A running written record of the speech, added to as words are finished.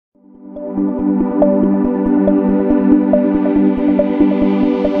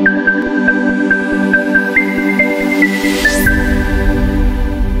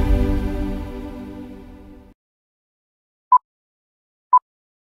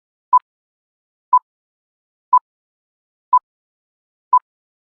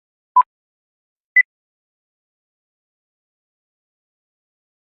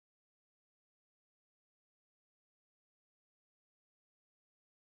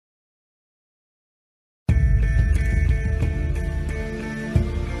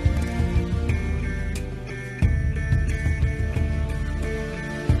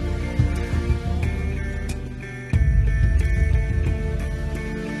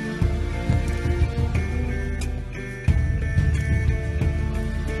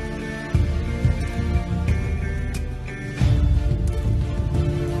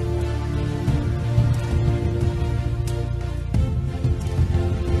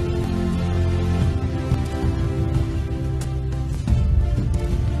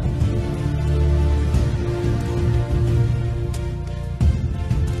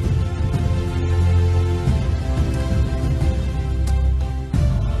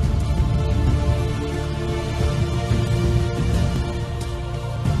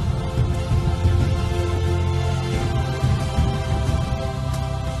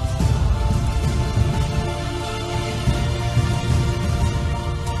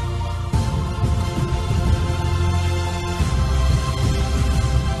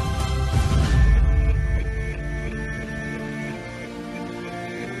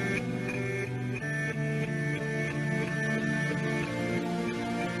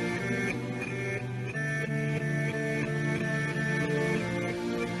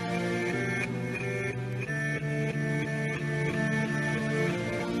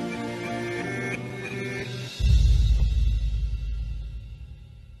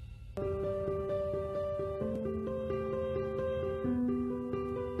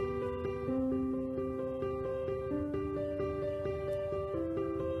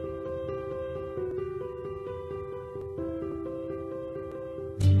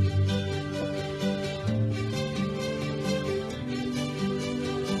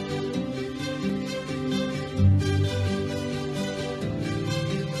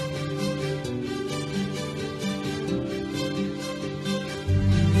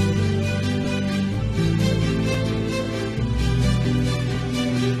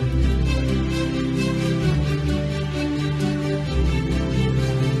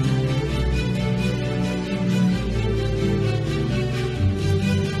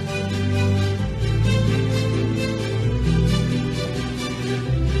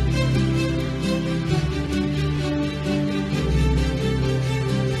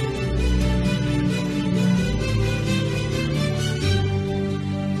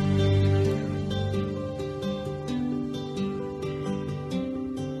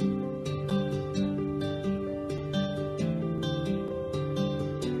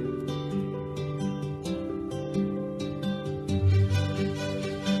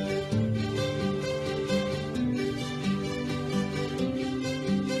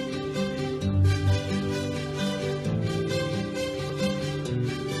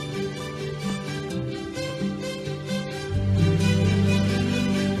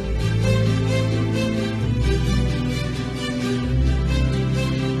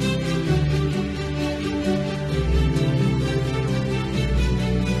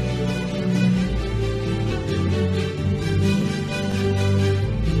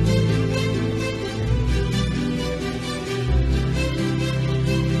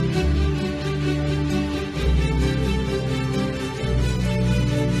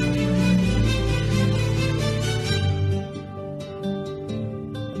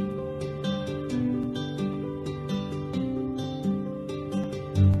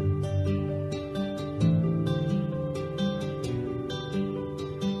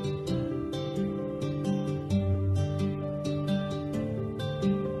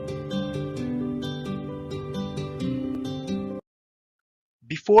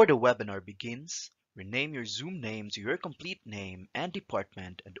Before the webinar begins, rename your Zoom name to your complete name and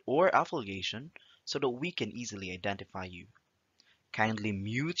department and/or affiliation so that we can easily identify you. Kindly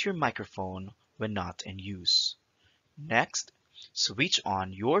mute your microphone when not in use. Next, switch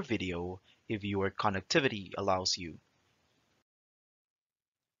on your video if your connectivity allows you.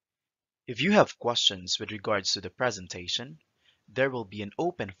 If you have questions with regards to the presentation, there will be an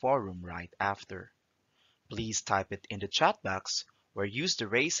open forum right after. Please type it in the chat box or use the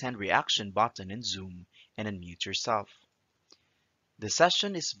raise hand reaction button in Zoom and unmute yourself. The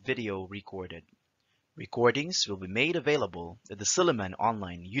session is video recorded. Recordings will be made available at the Silliman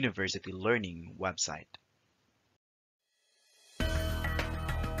Online University Learning website.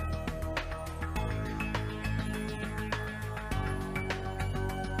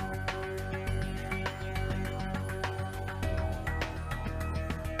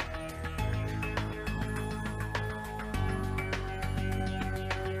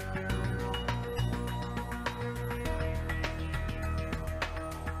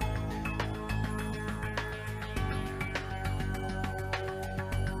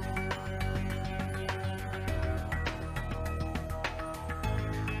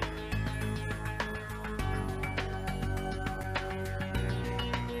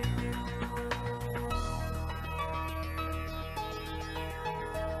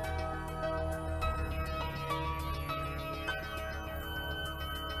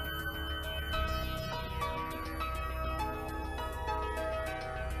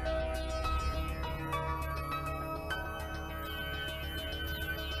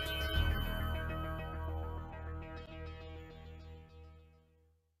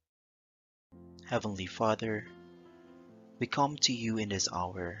 Heavenly Father, we come to you in this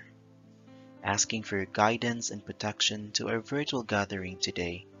hour, asking for your guidance and protection to our virtual gathering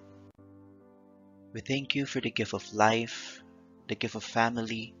today. We thank you for the gift of life, the gift of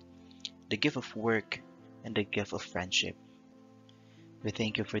family, the gift of work, and the gift of friendship. We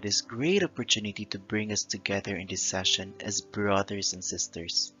thank you for this great opportunity to bring us together in this session as brothers and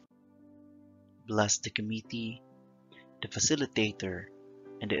sisters. Bless the committee, the facilitator,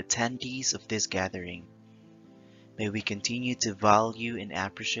 and the attendees of this gathering. May we continue to value and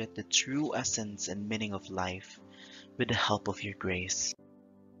appreciate the true essence and meaning of life with the help of your grace.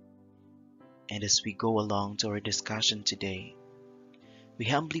 And as we go along to our discussion today, we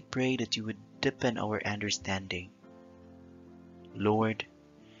humbly pray that you would deepen our understanding. Lord,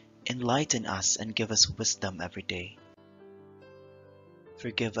 enlighten us and give us wisdom every day.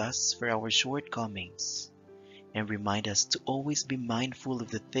 Forgive us for our shortcomings and remind us to always be mindful of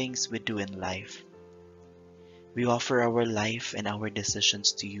the things we do in life. We offer our life and our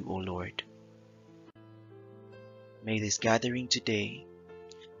decisions to you, O Lord. May this gathering today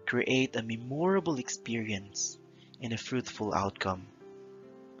create a memorable experience and a fruitful outcome.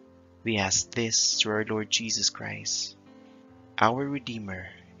 We ask this through our Lord Jesus Christ, our Redeemer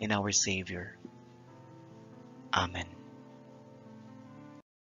and our Savior. Amen.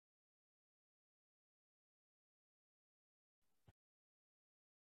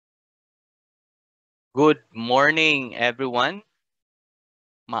 Good morning, everyone.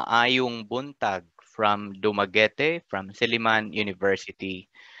 Maayong buntag from Dumaguete, from Silliman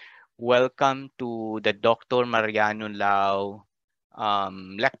University. Welcome to the Dr. Mariano Lau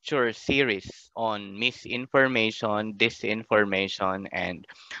lecture series on misinformation, disinformation, and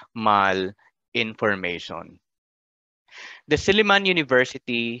malinformation. The Silliman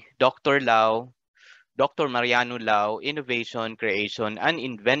University, Dr. Mariano Lau Innovation, Creation, and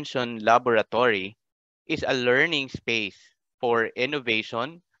Invention Laboratory is a learning space for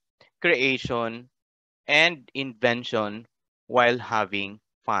innovation, creation, and invention while having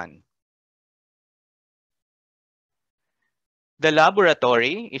fun. The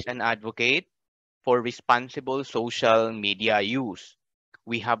laboratory is an advocate for responsible social media use.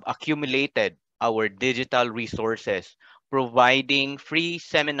 We have accumulated our digital resources, providing free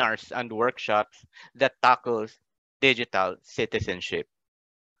seminars and workshops that tackles digital citizenship.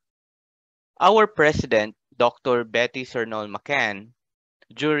 Our president, Dr. Betty Cernol McCann,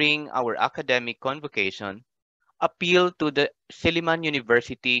 during our academic convocation, appealed to the Silliman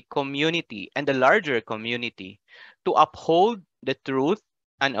University community and the larger community to uphold the truth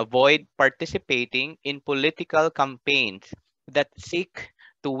and avoid participating in political campaigns that seek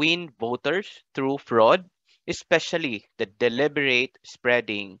to win voters through fraud, especially the deliberate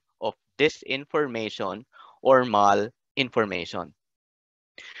spreading of disinformation or malinformation.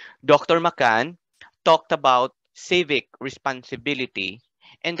 Dr. McCann talked about civic responsibility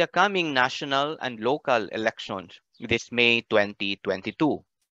and the coming national and local elections this May 2022.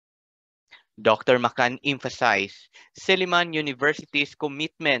 Dr. McCann emphasized Silliman University's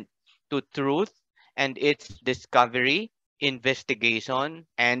commitment to truth and its discovery, investigation,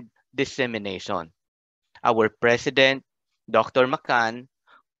 and dissemination. Our president, Dr. McCann,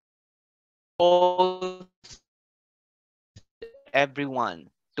 calls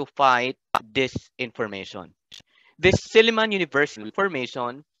everyone to fight disinformation. This Silliman University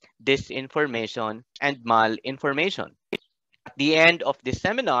information, disinformation, and malinformation. At the end of this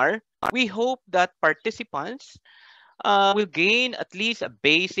seminar, we hope that participants will gain at least a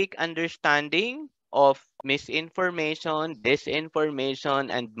basic understanding of misinformation, disinformation,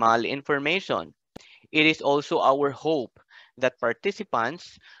 and malinformation. It is also our hope that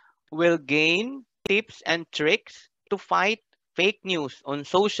participants will gain tips and tricks to fight fake news on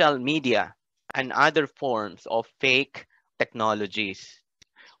social media and other forms of fake technologies.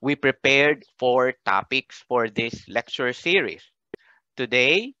 We prepared four topics for this lecture series.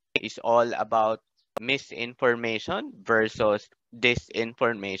 Today is all about misinformation versus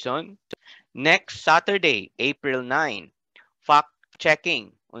disinformation. Next Saturday, April 9, fact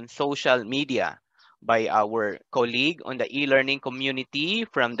checking on social media by our colleague on the e-learning community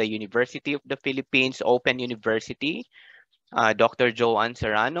from the University of the Philippines Open University, Dr. Joanne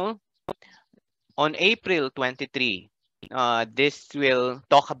Serrano. On April 23, this will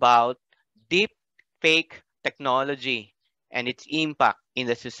talk about deep fake technology and its impact in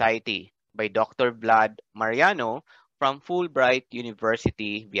the society by Dr. Vlad Mariano from Fulbright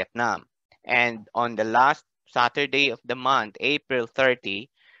University, Vietnam. And on the last Saturday of the month, April 30,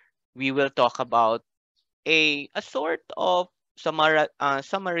 we will talk about a sort of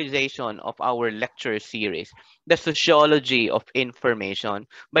summarization of our lecture series, The Sociology of Information,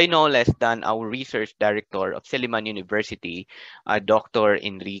 by no less than our research director of Silliman University, Dr.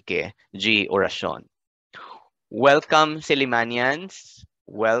 Enrique G. Oracion. Welcome, Sillimanians.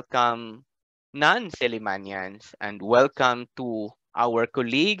 Welcome, non-Sillimanians. And welcome to our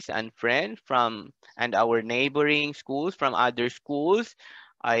colleagues and friends from and our neighboring schools from other schools.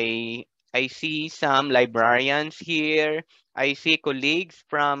 I I see some librarians here. I see colleagues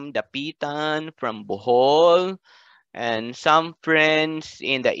from Dapitan, from Bohol, and some friends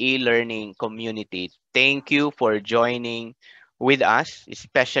in the e-learning community. Thank you for joining with us,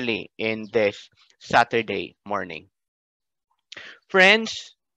 especially in this Saturday morning.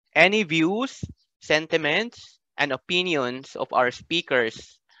 Friends, any views, sentiments, and opinions of our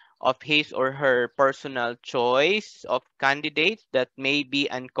speakers of his or her personal choice of candidates that may be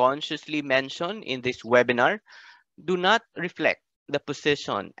unconsciously mentioned in this webinar do not reflect the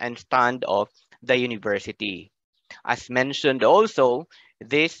position and stand of the university. As mentioned also,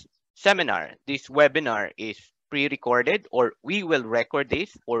 this this webinar is pre-recorded, or we will record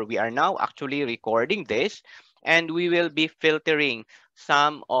this, or we are now actually recording this, and we will be filtering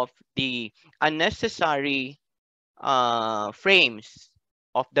some of the unnecessary frames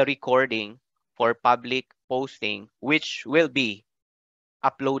of the recording for public posting, which will be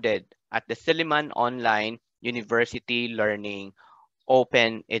uploaded at the Silliman Online University Learning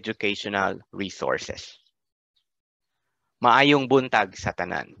Open Educational Resources. Maayong buntag sa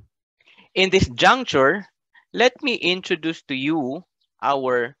tanan. In this juncture, let me introduce to you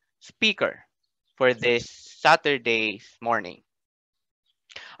our speaker for this Saturday's morning.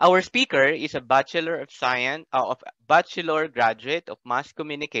 Our speaker is a Bachelor of Science, of Bachelor graduate of Mass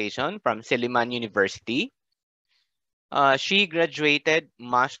Communication from Silliman University. She graduated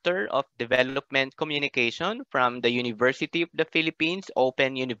Master of Development Communication from the University of the Philippines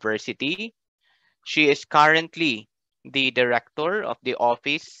Open University. She is currently the director of the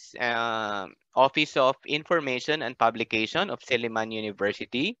Office of Information and Publication of Silliman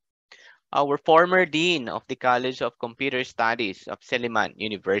University. Our former dean of the College of Computer Studies of Silliman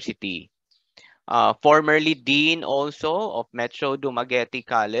University. Formerly dean also of Metro Dumaguete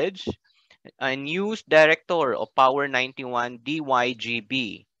College. A news director of Power 91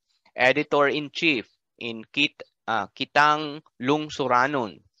 DYGB. Editor-in-chief in Kitang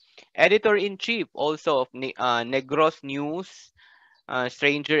Lungsuranon. Editor-in-chief also of Negros News,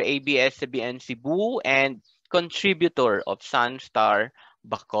 Stranger ABS-CBN Cebu, and contributor of Sunstar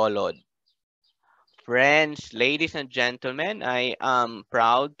Bacolod. Friends, ladies and gentlemen, I am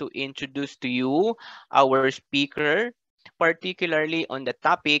proud to introduce to you our speaker, particularly on the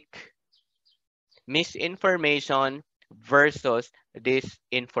topic misinformation versus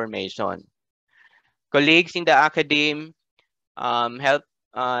disinformation. Colleagues in the academe,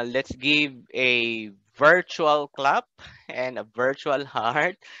 let's give a virtual clap and a virtual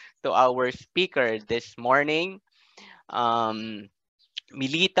heart to our speaker this morning,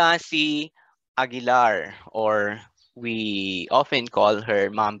 Milita C. Aguilar, or we often call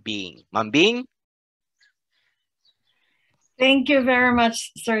her Ma'am Bing. Ma'am Bing? Thank you very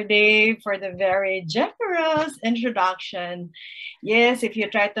much, Sir Dave, for the very generous introduction. Yes, if you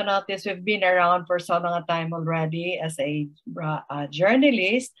try to notice, we've been around for so long a time already as a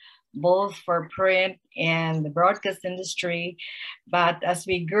journalist, both for print and the broadcast industry. But as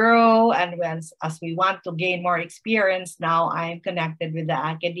we grow and as we want to gain more experience, now I'm connected with the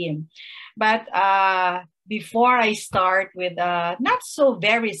academe. But before I start with a not so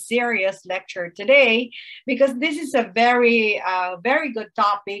very serious lecture today, because this is a very good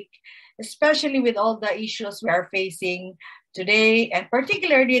topic, especially with all the issues we are facing today, and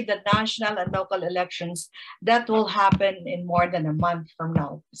particularly the national and local elections that will happen in more than a month from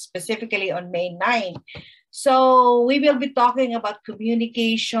now, specifically on May 9. So we will be talking about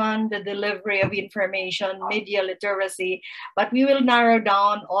communication, the delivery of information, media literacy, but we will narrow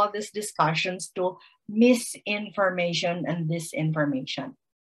down all these discussions to misinformation and disinformation.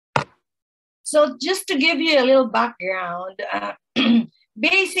 So just to give you a little background,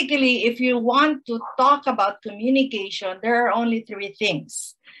 basically, if you want to talk about communication, there are only three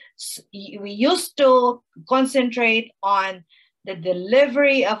things. We used to concentrate on the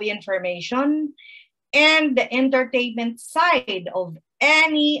delivery of information and the entertainment side of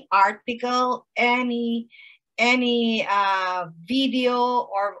any article, any video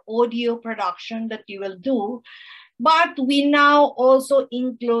or audio production that you will do. But we now also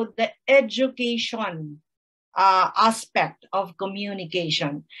include the education aspect of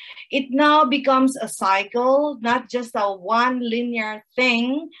communication. It now becomes a cycle, not just a one linear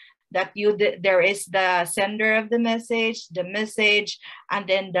thing that there is the sender of the message, and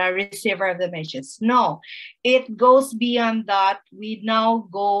then the receiver of the message. No, it goes beyond that. We now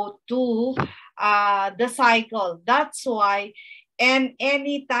go to the cycle. That's why, and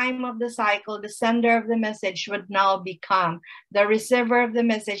any time of the cycle, the sender of the message would now become the receiver of the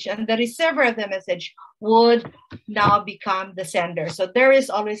message, and the receiver of the message would now become the sender. So there is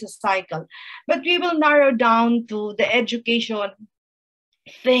always a cycle. But we will narrow down to the education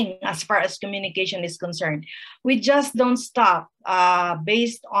thing as far as communication is concerned. We just don't stop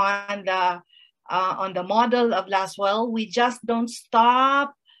based on the model of Laswell. We just don't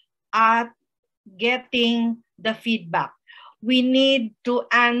stop at getting the feedback. We need to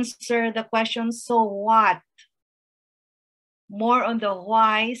answer the question, so what? More on the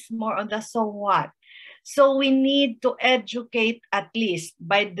whys, more on the so what. So we need to educate at least.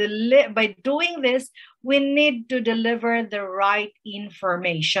 By doing this, we need to deliver the right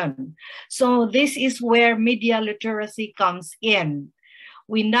information. So this is where media literacy comes in.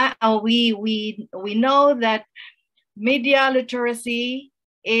 We know that media literacy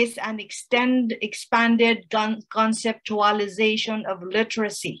is an expanded conceptualization of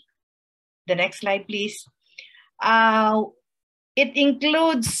literacy. The next slide, please. It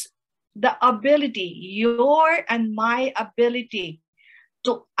includes the ability, your and my ability,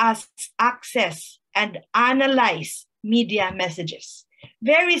 to access and analyze media messages.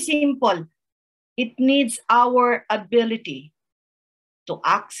 Very simple. It needs our ability to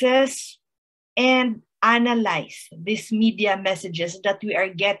access and analyze these media messages that we are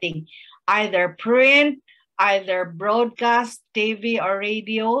getting, either print, either broadcast, TV or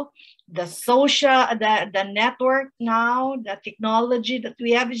radio, the social, the network now, the technology that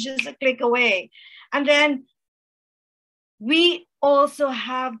we have is just a click away. And then we also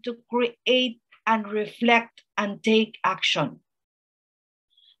have to create and reflect and take action.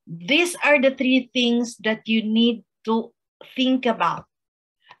 These are the three things that you need to think about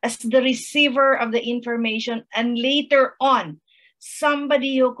as the receiver of the information, and later on,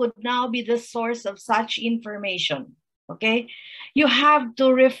 somebody who could now be the source of such information. Okay, you have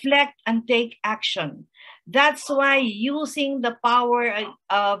to reflect and take action. That's why using the power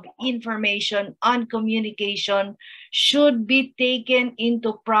of information on communication should be taken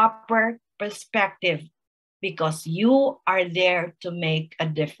into proper perspective, because you are there to make a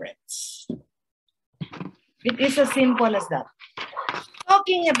difference. It is as simple as that.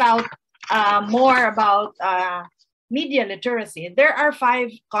 Talking about more about media literacy, there are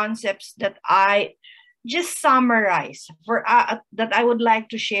 5 concepts that I just summarize for that I would like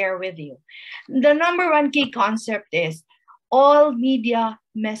to share with you. The number 1 key concept is all media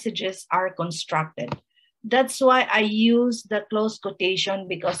messages are constructed. That's why I use the close quotation,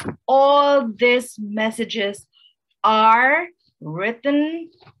 because all these messages are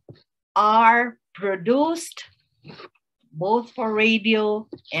written, are produced, both for radio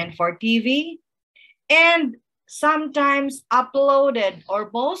and for TV, and sometimes uploaded, or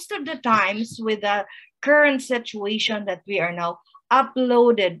most of the times with the current situation that we are now,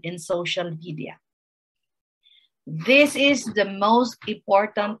 uploaded in social media. This is the most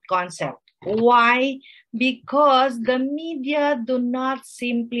important concept. Why? Because the media do not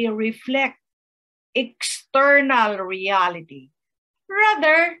simply reflect external reality.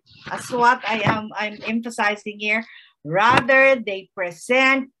 Rather, as what I'm emphasizing here, rather they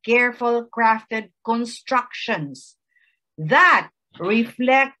present careful crafted constructions that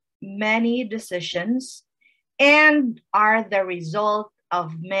reflect many decisions and are the result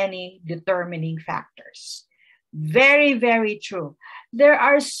of many determining factors. Very, very true. There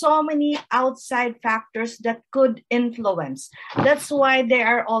are so many outside factors that could influence. That's why they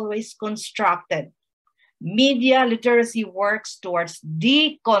are always constructed. Media literacy works towards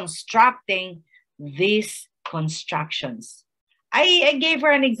deconstructing these constructions. I gave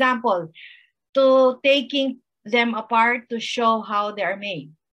her an example to taking them apart to show how they are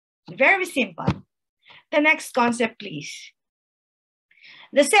made. Very simple. The next concept, please.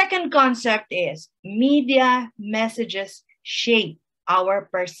 The second concept is media messages shape our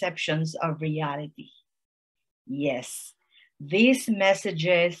perceptions of reality. Yes, these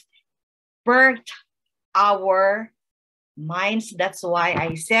messages perked our minds. That's why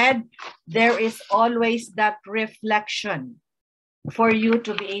I said there is always that reflection for you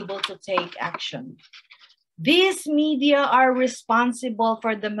to be able to take action. These media are responsible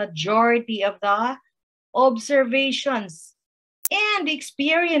for the majority of the observations and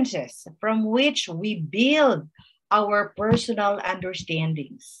experiences from which we build our personal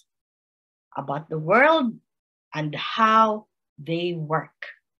understandings about the world and how they work.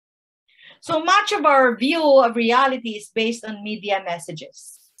 So much of our view of reality is based on media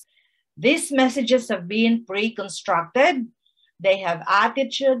messages. These messages have been pre-constructed. They have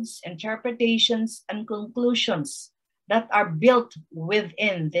attitudes, interpretations, and conclusions that are built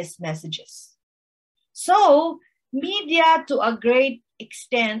within these messages. So, media to a great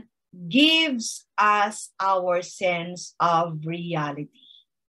extent gives us our sense of reality.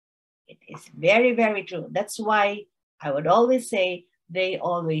 It is very, very true. That's why I would always say they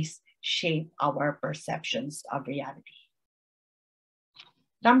always shape our perceptions of reality.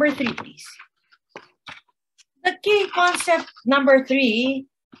 Number 3, please. The key concept number 3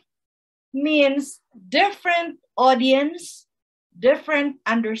 means different audience, different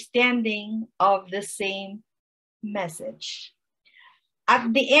understanding of the same message.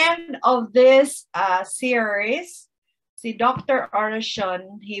 At the end of this series, see Dr.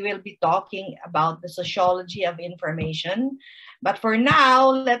 Orashon, he will be talking about the sociology of information. But for now,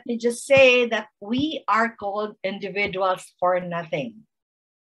 let me just say that we are called individuals for nothing.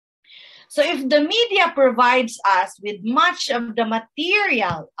 So if the media provides us with much of the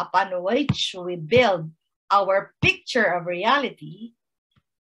material upon which we build our picture of reality,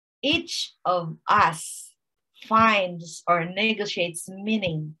 each of us finds or negotiates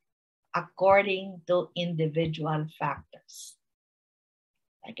meaning according to individual factors.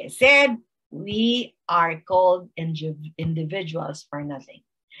 Like I said, we are called individuals for nothing.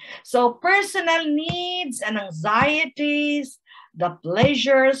 So personal needs and anxieties, the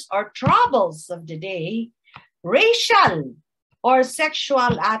pleasures or troubles of the day, racial or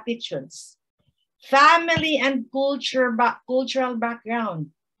sexual attitudes, family and cultural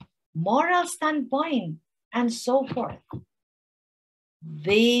background, moral standpoint, and so forth.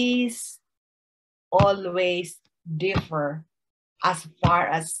 These always differ as far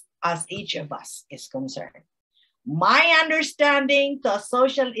as each of us is concerned. My understanding to a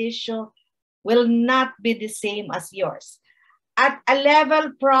social issue will not be the same as yours. At a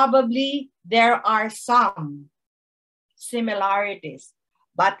level, probably there are some similarities,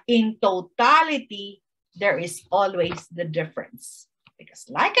 but in totality, there is always the difference. Because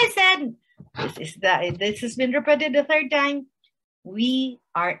like I said, this has been repeated the third time, we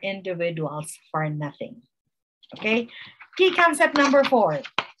are individuals for nothing. Okay? Key concept number 4.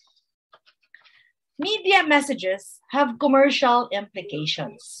 Media messages have commercial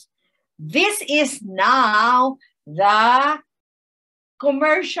implications. This is now the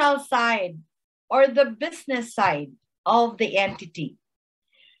commercial side or the business side of the entity.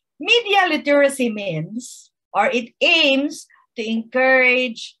 Media literacy means, or it aims to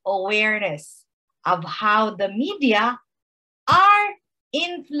encourage awareness of how the media are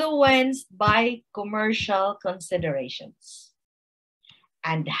influenced by commercial considerations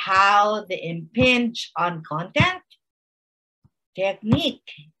and how they impinge on content,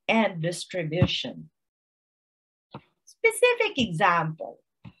 technique, and distribution. Specific example,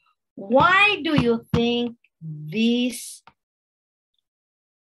 why do you think these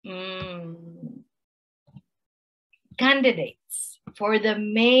candidates for the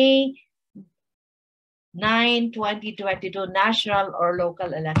May 9, 2022 national or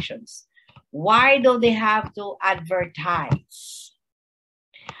local elections, why do they have to advertise?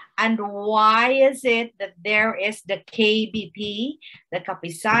 And why is it that there is the KBP, the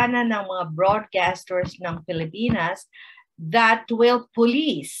Kapisanan ng mga broadcasters ng Pilipinas, that will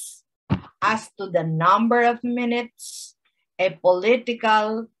police as to the number of minutes a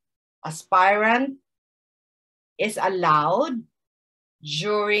political aspirant is allowed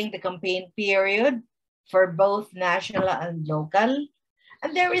during the campaign period for both national and local?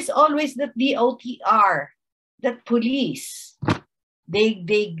 And there is always that DOTR, that police.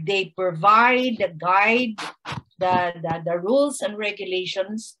 They provide the guide, the rules and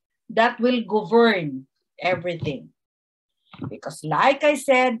regulations that will govern everything. Because like I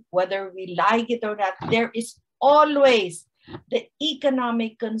said, whether we like it or not, there is always the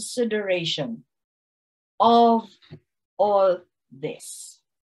economic consideration of all this.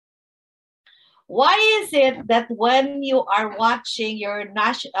 Why is it that when you are watching your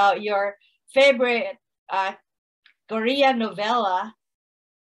favorite Korean novella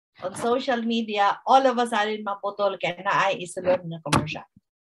on social media, all of a sudden maputol ka na ay isulod na commercial?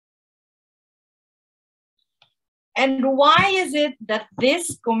 And why is it that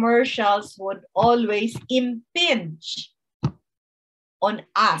these commercials would always impinge on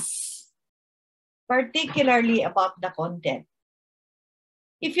us, particularly about the content?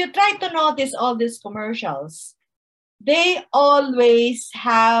 If you try to notice all these commercials, they always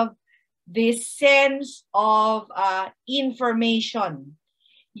have this sense of information.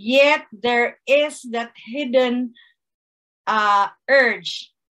 Yet there is that hidden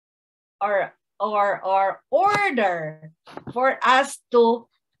urge or order for us to,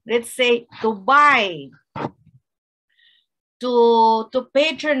 let's say, to buy, to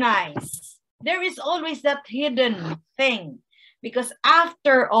patronize. There is always that hidden thing, because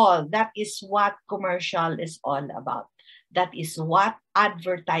after all, that is what commercial is all about. That is what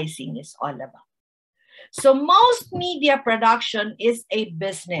advertising is all about. So most media production is a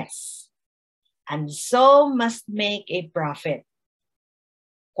business, and so must make a profit.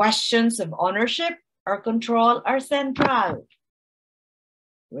 Questions of ownership or control are central.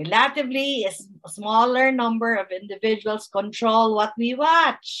 Relatively, a smaller number of individuals control what we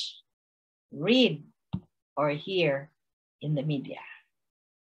watch, read, or hear in the media.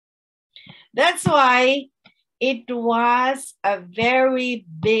 That's why it was a very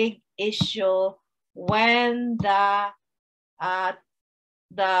big issue when the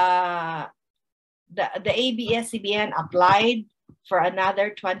ABS-CBN applied for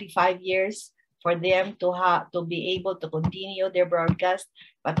another 25 years for them to be able to continue their broadcast,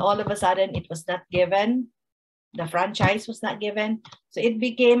 but all of a sudden it was not given. The franchise was not given. So it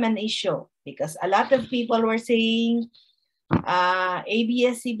became an issue because a lot of people were saying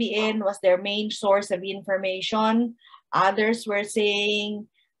ABS-CBN was their main source of information. Others were saying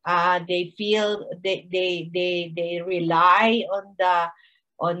they feel they rely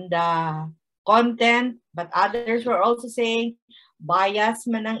on the content, but others were also saying bias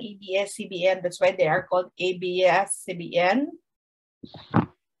man ng ABS-CBN. That's why they are called ABS-CBN.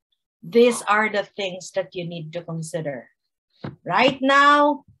 These are the things that you need to consider. Right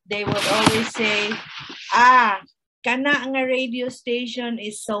now, they would always say, kana nga radio station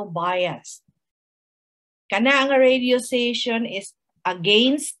is so biased. Kana nga radio station is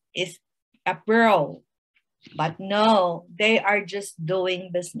against, is a pro. But no, they are just doing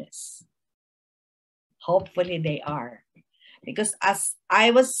business. Hopefully they are. Because as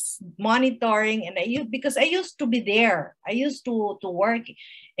I was monitoring, and because I used to be there, I used to work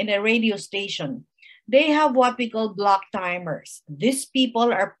in a radio station. They have what we call block timers. These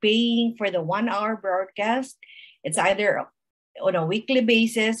people are paying for the 1 hour broadcast. It's either on a weekly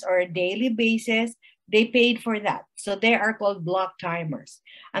basis or a daily basis. They paid for that. So they are called block timers.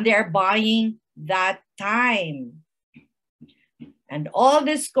 And they are buying that time. And all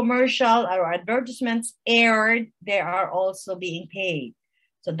these commercial or advertisements aired, they are also being paid.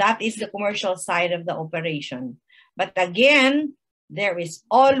 So that is the commercial side of the operation. But again, there is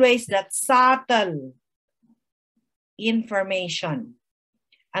always that subtle information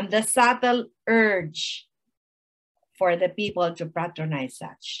and the subtle urge for the people to patronize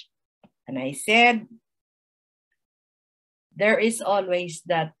such. And I said, there is always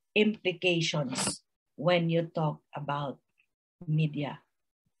that implications when you talk about media.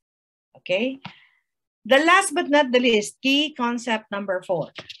 Okay? The last but not the least, key concept number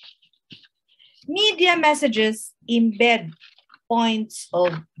 4. Media messages embed points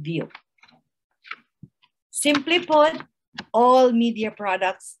of view. Simply put, all media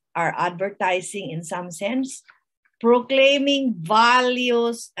products are advertising in some sense, proclaiming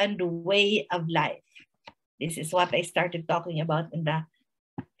values and way of life. This is what I started talking about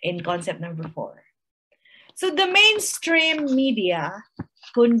in concept number 4. So the mainstream media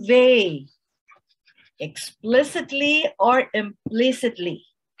convey explicitly or implicitly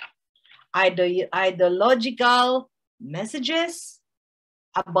ideological messages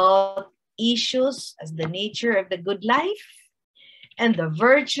about issues as the nature of the good life and the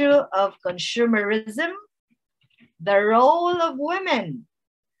virtue of consumerism, the role of women,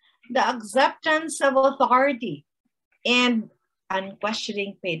 the acceptance of authority, and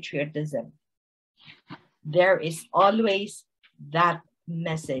unquestioning patriotism. There is always that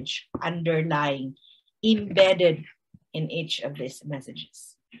message underlying, embedded in each of these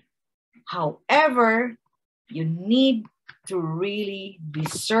messages. However, You need to really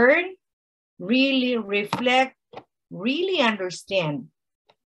discern, really reflect, really understand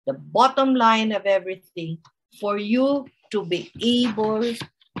the bottom line of everything for you to be able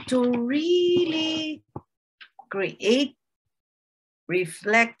to really create,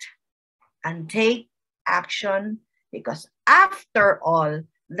 reflect, and take action, because after all,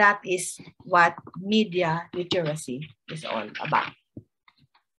 that is what media literacy is all about.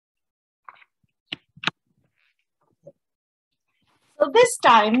 So this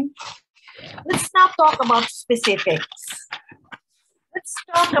time, let's not talk about specifics. Let's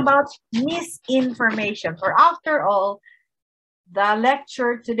talk about misinformation. For after all, the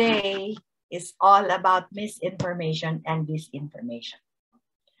lecture today is all about misinformation and disinformation.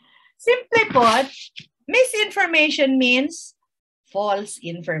 Simply put, misinformation means false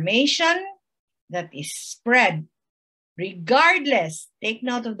information that is spread regardless, take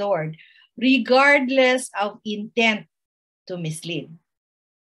note of the word, regardless of intent to mislead.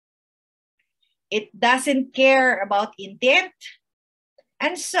 It doesn't care about intent,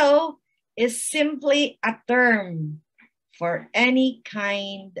 and so is simply a term for any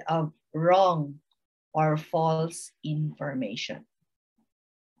kind of wrong or false information.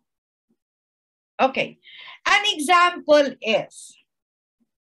 Okay, an example is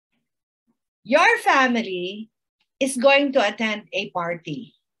your family is going to attend a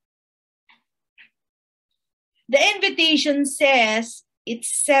party. The invitation says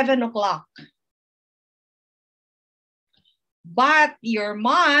it's 7 o'clock. But your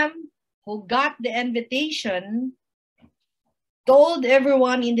mom, who got the invitation, told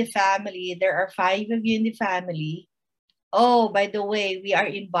everyone in the family, there are 5 of you in the family, oh, by the way, we are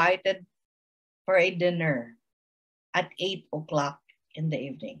invited for a dinner at 8 o'clock in the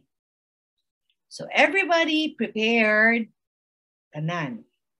evening. So everybody prepared tanan.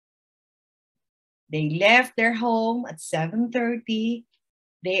 They left their home at 7:30.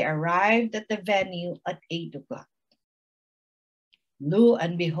 They arrived at the venue at 8 o'clock. Lo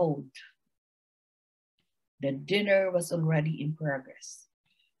and behold, the dinner was already in progress.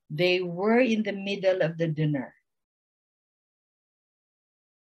 They were in the middle of the dinner.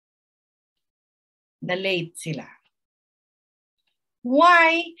 Na late sila.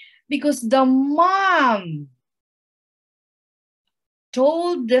 Why? Because the mom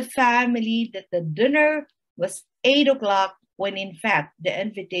told the family that the dinner was 8 o'clock when in fact the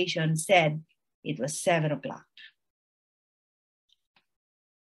invitation said it was 7 o'clock.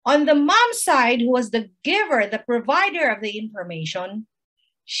 On the mom's side, who was the giver, the provider of the information,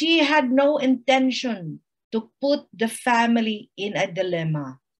 she had no intention to put the family in a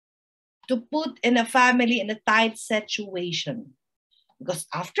dilemma, to put in a family in a tight situation. Because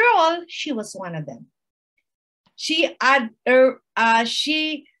after all, she was one of them. She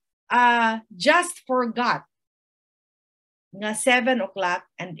just forgot na 7 o'clock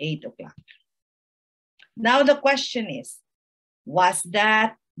and 8 o'clock. Now the question is, was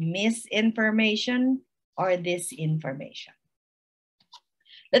that misinformation or disinformation?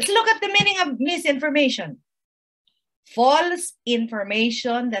 Let's look at the meaning of misinformation. False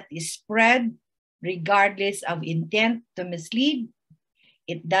information that is spread regardless of intent to mislead.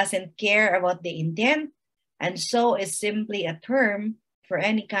 It doesn't care about the intent, and so is simply a term for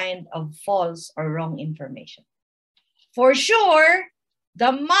any kind of false or wrong information. For sure,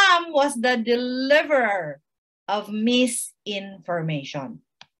 the mom was the deliverer of misinformation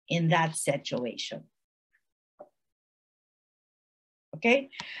in that situation. Okay?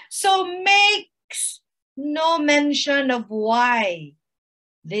 So makes no mention of why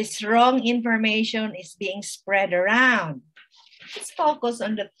this wrong information is being spread around. Let's focus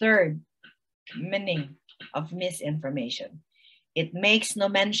on the third meaning of misinformation. It makes no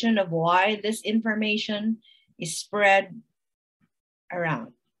mention of why this information is spread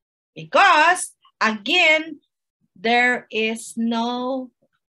around. Because, again, there is no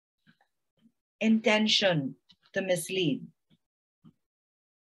intention to mislead.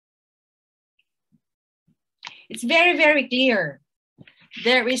 It's very, very clear.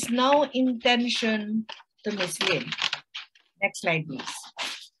 There is no intention to mislead. Next slide, please.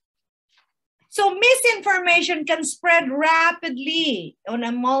 So misinformation can spread rapidly on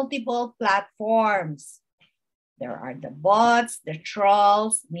multiple platforms. There are the bots, the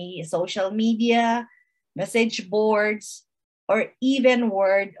trolls, social media, message boards, or even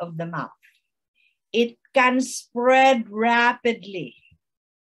word of the mouth. It can spread rapidly.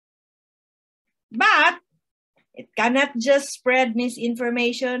 But it cannot just spread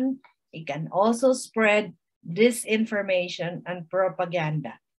misinformation. It can also spread disinformation and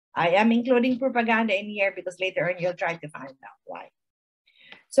propaganda. I am including propaganda in here because later on you'll try to find out why.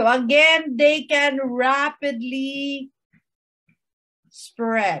 So again, they can rapidly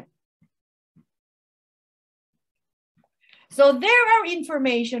spread. So there are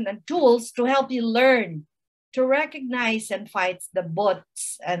information and tools to help you learn to recognize and fight the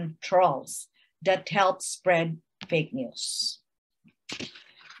bots and trolls that help spread fake news.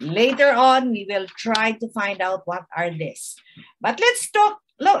 Later on, we will try to find out what are this. But let's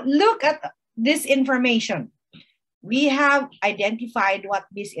look at this information. We have identified what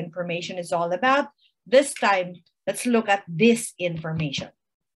this information is all about. This time, let's look at this information.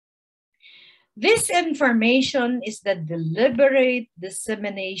 This information is the deliberate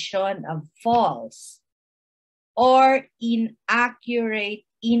dissemination of false or inaccurate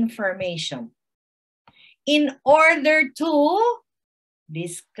information in order to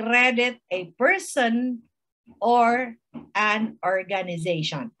discredit a person or an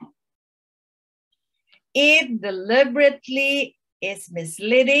organization. It deliberately is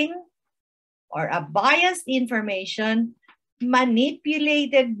misleading or a biased information,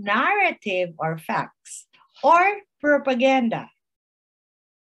 manipulated narrative or facts, or propaganda.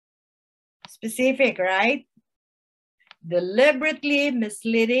 Specific, right? Deliberately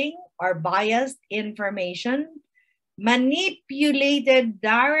misleading or biased information, manipulated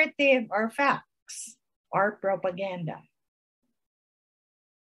narrative or facts, or propaganda.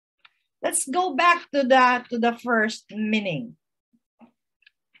 Let's go back to the first meaning.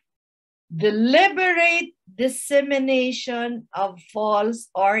 Deliberate dissemination of false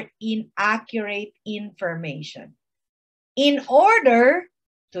or inaccurate information in order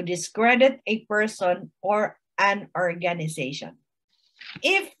to discredit a person or an organization.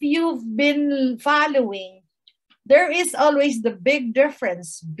 If you've been following, there is always the big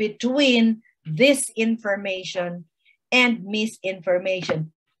difference between this information and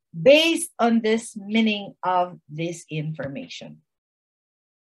misinformation based on this meaning of this information.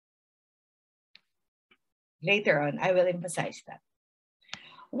 Later on, I will emphasize that.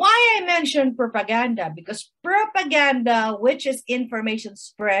 Why I mentioned propaganda? Because propaganda, which is information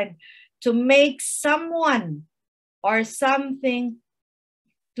spread to make someone or something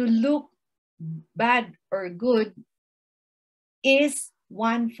to look bad or good, is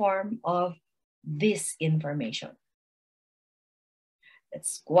one form of disinformation.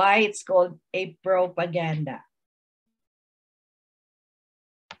 That's why it's called a propaganda.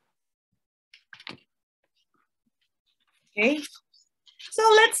 Okay, so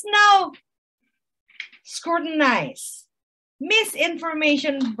let's now scrutinize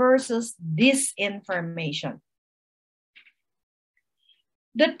misinformation versus disinformation.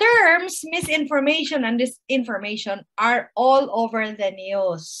 The terms misinformation and disinformation are all over the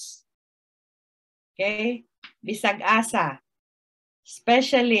news. Okay, bisag asa,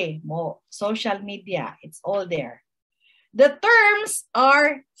 especially social media, it's all there. The terms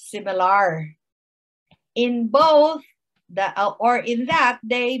are similar in both in that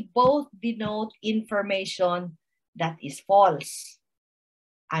they both denote information that is false,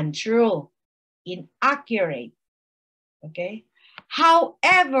 untrue, inaccurate. Okay.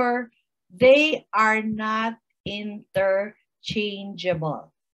 However, they are not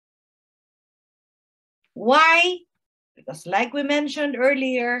interchangeable. Why? Because like we mentioned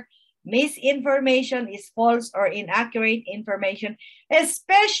earlier, misinformation is false or inaccurate information,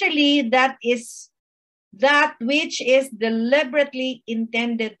 especially that which is deliberately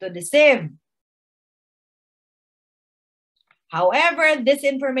intended to deceive. However,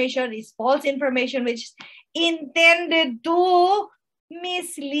 disinformation is false information which is intended to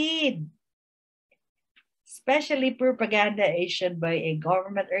mislead, especially propaganda issued by a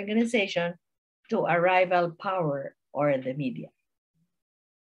government organization to a rival power or the media.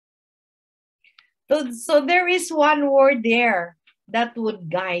 So there is one word there that would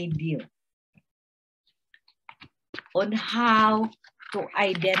guide you on how to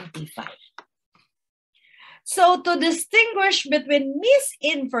identify. So to distinguish between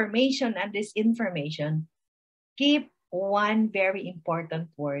misinformation and disinformation, keep one very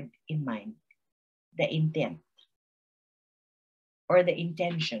important word in mind: the intent or the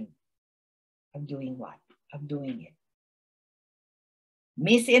intention of doing what? Of doing it.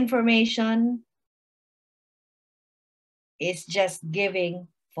 Misinformation is just giving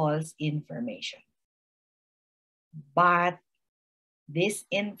false information. But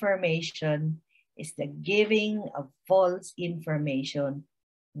disinformation is the giving of false information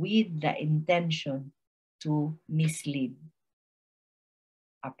with the intention to mislead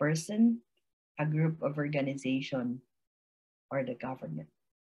a person, a group of organization, or the government.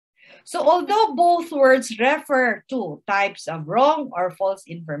 So although both words refer to types of wrong or false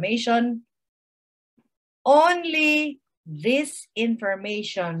information, only this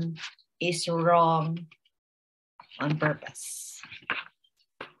information is wrong on purpose.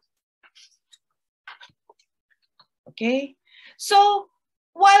 Okay? So,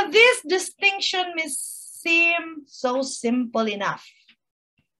 while this distinction may seem so simple enough,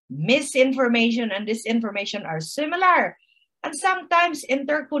 misinformation and disinformation are similar and sometimes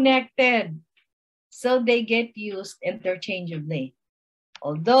interconnected. So they get used interchangeably.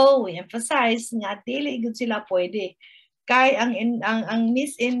 Although we emphasize nga dili gud sila pwede. Kay ang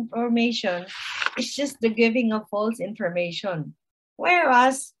misinformation is just the giving of false information.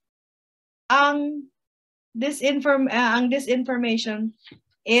 Whereas ang disinformation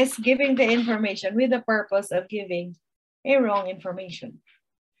is giving the information with the purpose of giving a wrong information.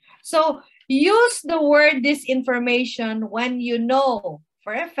 So use the word disinformation when you know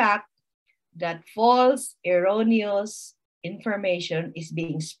for a fact that false, erroneous information is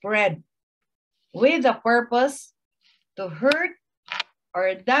being spread with a purpose to hurt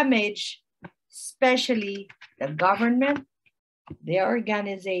or damage, especially the government, the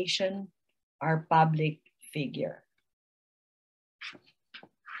organization, or public figure.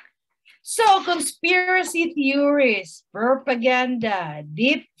 So conspiracy theories, propaganda,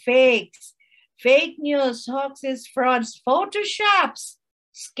 deep fakes, fake news, hoaxes, frauds, photoshops,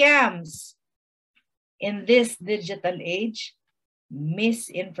 scams. In this digital age,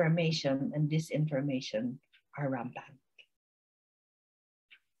 misinformation and disinformation are rampant.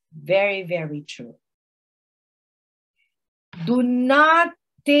 Very, very true. Do not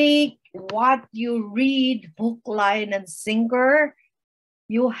take what you read hook, line, and sinker.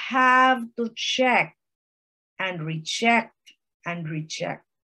 You have to check and recheck and recheck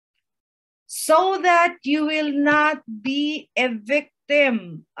so that you will not be a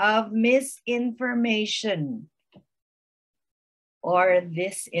victim of misinformation or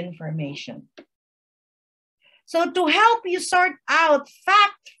disinformation. So to help you sort out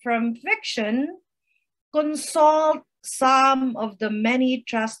fact from fiction, consult some of the many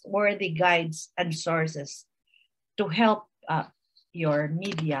trustworthy guides and sources to help your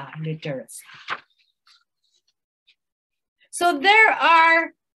media literacy. So there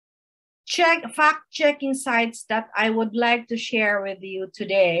are fact-checking sites that I would like to share with you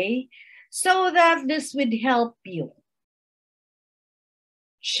today so that this would help you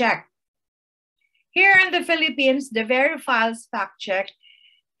check. Here in the Philippines, the Verifiles fact check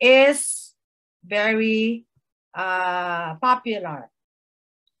is very popular.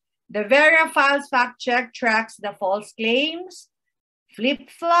 The Verifiles fact check tracks the false claims,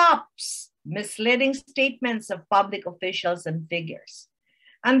 flip-flops, misleading statements of public officials and figures,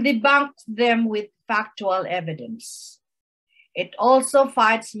 and debunks them with factual evidence. It also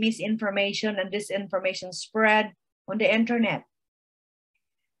fights misinformation and disinformation spread on the internet.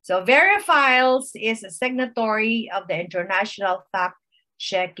 So Verifiles is a signatory of the International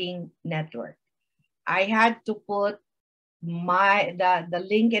Fact-Checking Network. I had to put the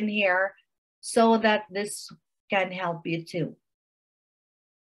link in here so that this can help you too.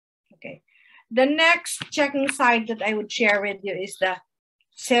 Okay. The next checking site that I would share with you is the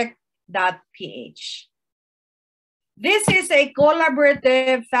check.ph. This is a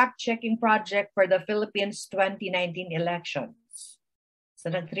collaborative fact-checking project for the Philippines 2019 elections. So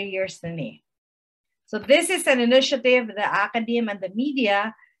the 3 years na ni. So this is an initiative of the academe and the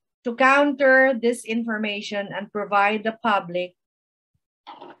media to counter disinformation and provide the public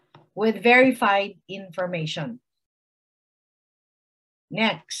with verified information.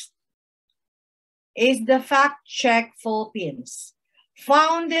 Next is the Fact Check Philippines.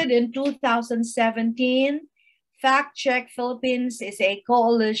 Founded in 2017, Fact Check Philippines is a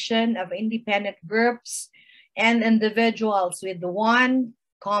coalition of independent groups and individuals with one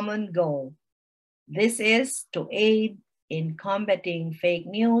common goal. This is to aid in combating fake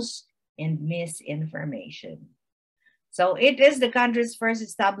news and misinformation. So it is the country's first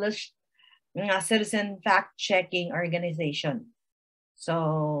established citizen fact-checking organization.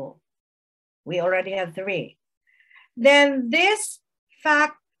 So we already have 3. Then this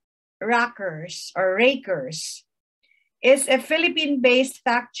fact rakers or rakers is a Philippine-based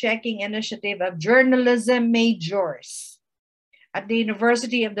fact-checking initiative of journalism majors at the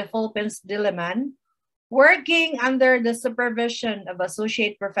University of the Philippines, Diliman, working under the supervision of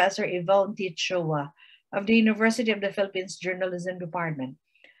Associate Professor Yvonne T. Chua of the University of the Philippines Journalism Department.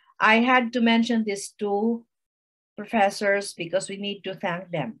 I had to mention these 2 professors because we need to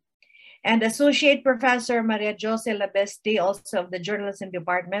thank them. And Associate Professor Maria Jose Labeste, also of the Journalism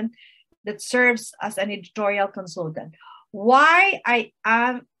Department, that serves as an editorial consultant. Why I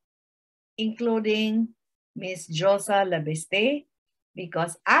am including Ms. Josa Labeste?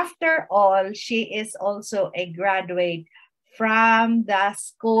 because after all, she is also a graduate from the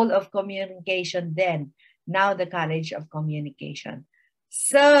School of Communication then, now the College of Communication.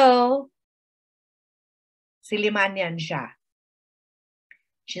 So, Silimanian siya.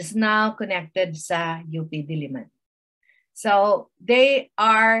 She's now connected sa UP Diliman. So, they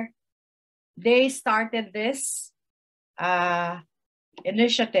started this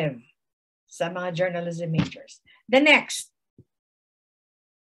initiative sa mga journalism majors. The next,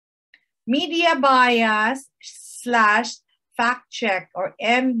 media bias / fact check, or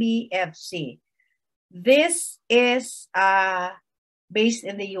MBFC. This is based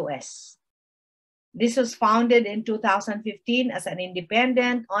in the US. This was founded in 2015 as an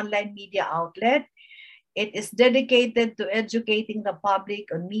independent online media outlet. It is dedicated to educating the public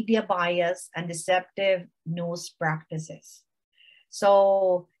on media bias and deceptive news practices.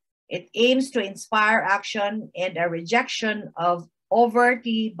 So it aims to inspire action and a rejection of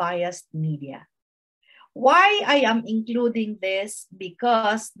overtly biased media. Why I am including this?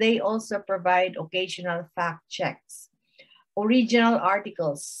 Because they also provide occasional fact checks, original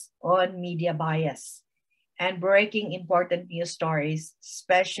articles on media bias, and breaking important news stories,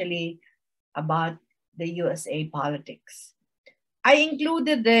 especially about the USA politics. I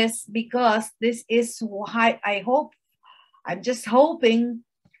included this because this is why I'm just hoping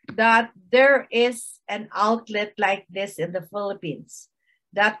that there is an outlet like this in the Philippines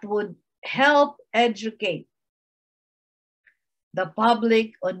that would help educate the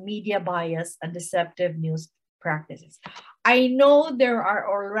public on media bias and deceptive news practices. I know there are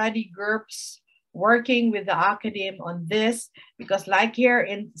already groups working with the academe on this, because like here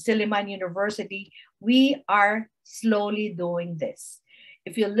in Silliman University, we are slowly doing this.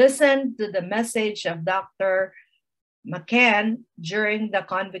 If you listen to the message of Dr. McCann during the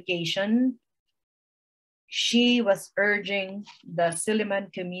convocation, she was urging the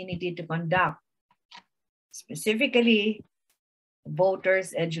Silliman community to conduct specifically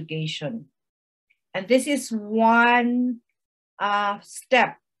voters' education. And this is one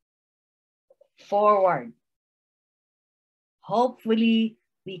step forward. Hopefully,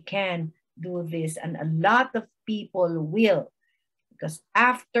 we can do this, and a lot of people will, because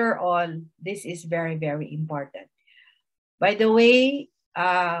after all, this is very, very important. By the way,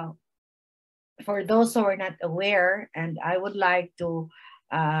 for those who are not aware, and I would like to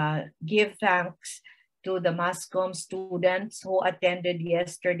give thanks to the MASCOM students who attended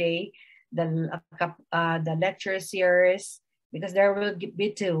yesterday the lecture series, because there will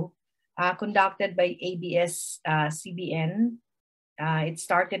be two, conducted by ABS-CBN. It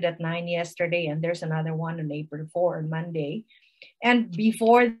started at 9 yesterday, and there's another one on April 4 on Monday. And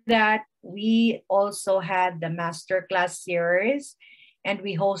before that, we also had the masterclass series, and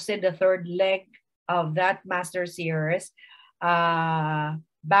we hosted the third leg of that master series,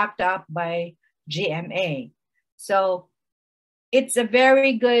 backed up by GMA. So it's a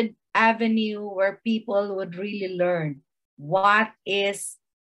very good avenue where people would really learn what is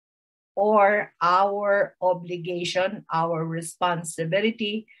our obligation, our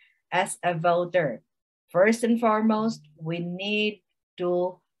responsibility as a voter. First and foremost, we need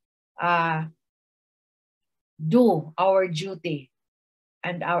to do our duty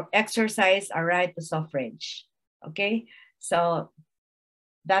and exercise our right to suffrage. Okay, so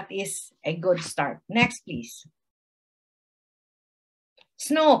that is a good start. Next, please.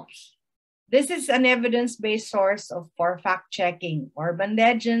 Snopes. This is an evidence-based source for fact-checking urban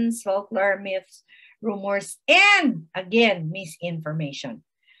legends, folklore, myths, rumors, and again, misinformation.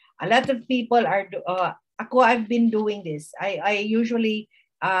 A lot of people are, I've been doing this. I usually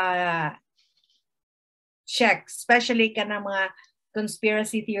check, especially ka na mga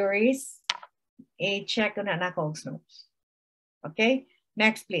conspiracy theories, check ko na ako Snopes. Okay,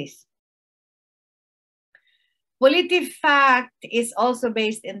 next please. PolitiFact is also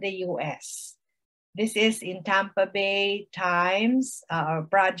based in the US. This is in Tampa Bay Times, a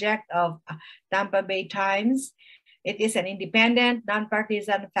project of Tampa Bay Times. It is an independent,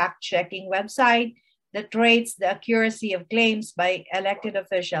 nonpartisan fact-checking website that rates the accuracy of claims by elected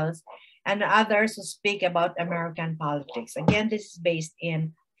officials and others who speak about American politics. Again, this is based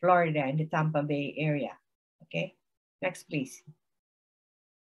in Florida, in the Tampa Bay area. Okay, next please.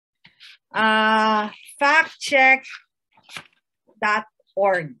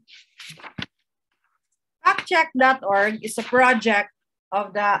 Factcheck.org. Factcheck.org is a project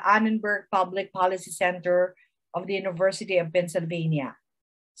of the Annenberg Public Policy Center of the University of Pennsylvania.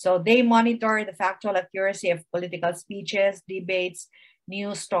 So they monitor the factual accuracy of political speeches, debates,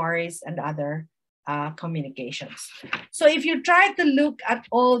 news stories, and other communications. So if you try to look at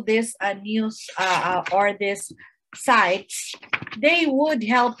all this news or this sites, they would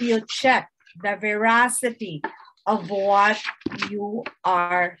help you check the veracity of what you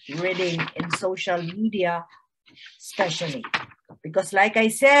are reading in social media, especially. Because like I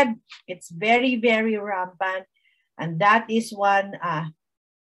said, it's very, very rampant. And that is one,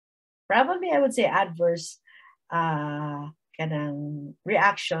 probably I would say adverse kanang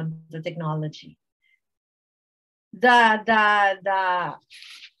reaction to technology. The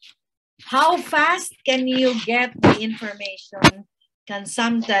how fast can you get the information can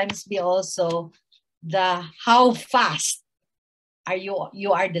sometimes be also the how fast are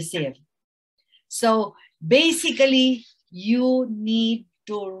you are deceived. So basically, you need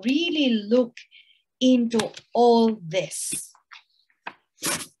to really look into all this.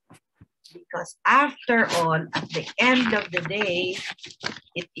 Because after all, at the end of the day,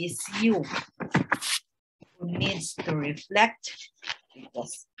 it is you who needs to reflect,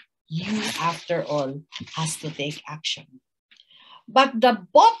 because you, after all, has to take action. But the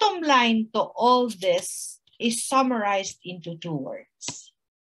bottom line to all this is summarized into 2 words.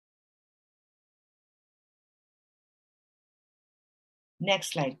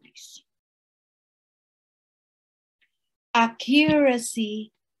 Next slide, please.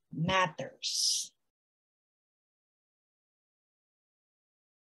 Accuracy matters.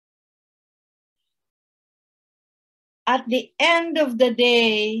 At the end of the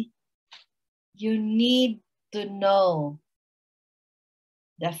day, you need to know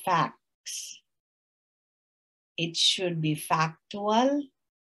the facts. It should be factual.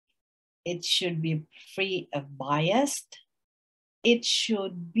 It should be free of bias. It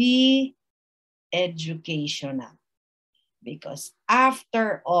should be educational. Because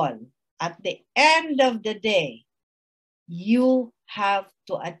after all, at the end of the day, you have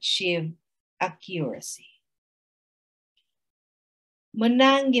to achieve accuracy.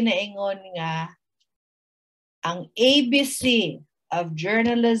 Munang ginaingon nga, ang ABC of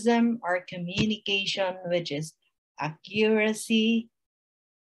journalism or communication, which is accuracy,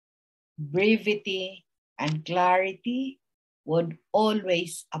 brevity, and clarity, would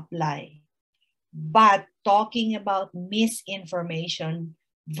always apply. But talking about misinformation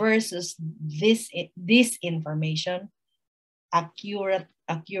versus disinformation,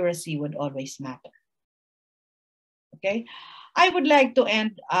 accuracy would always matter. Okay, I would like to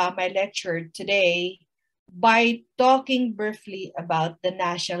end my lecture today by talking briefly about the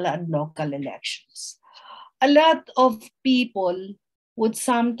national and local elections. A lot of people would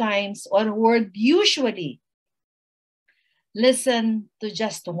sometimes or would usually listen to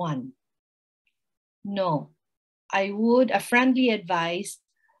just one. No, I would a friendly advice,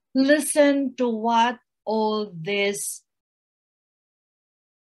 listen to what all these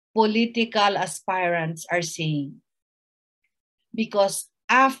political aspirants are saying. Because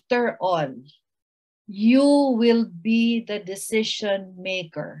after all, you will be the decision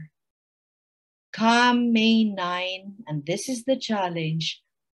maker. Come May 9, and this is the challenge,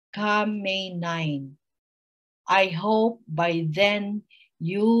 come May 9. I hope by then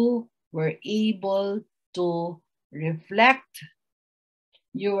you were able to reflect,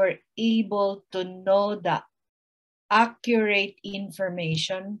 you were able to know the accurate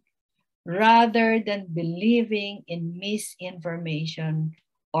information rather than believing in misinformation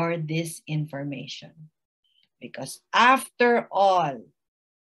or disinformation. Because after all,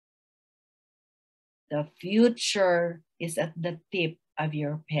 the future is at the tip of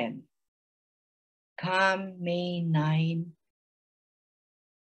your pen. Come May 9,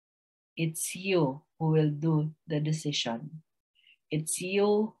 it's you who will do the decision. It's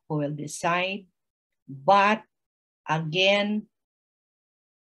you who will decide. But again,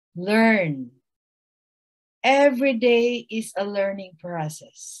 learn. Every day is a learning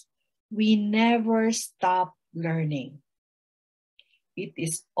process. We never stop learning. It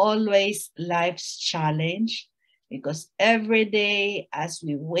is always life's challenge, because every day as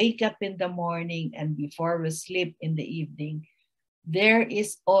we wake up in the morning and before we sleep in the evening, there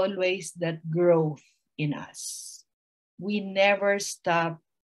is always that growth in us. We never stop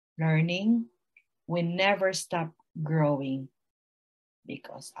learning. We never stop growing,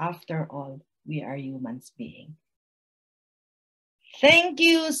 because after all, we are humans beings. Thank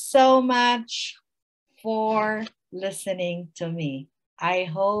you so much for listening to me. I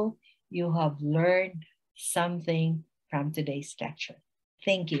hope you have learned something from today's lecture.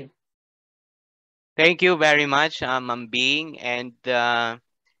 Thank you. Thank you very much, Ma'am Bing. And I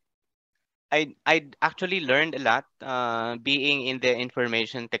actually learned a lot being in the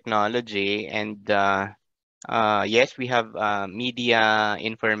information technology. And yes, we have media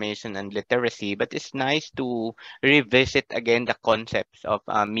information and literacy, but it's nice to revisit again the concepts of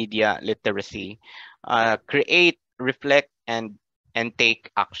media literacy. create, reflect, and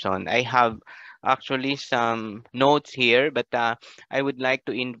take action. I have actually some notes here, but I would like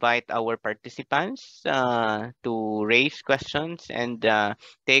to invite our participants to raise questions and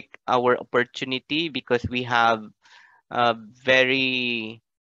take our opportunity, because we have a very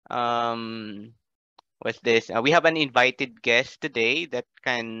what's this? We have an invited guest today that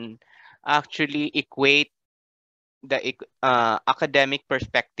can actually equate the academic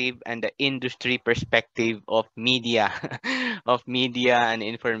perspective and the industry perspective of media of media and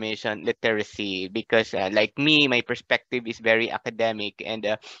information literacy, because like me, my perspective is very academic, and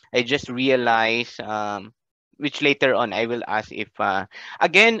I just realized, which later on I will ask if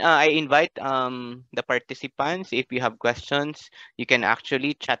again, I invite the participants, if you have questions you can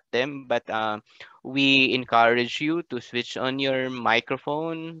actually chat them, but we encourage you to switch on your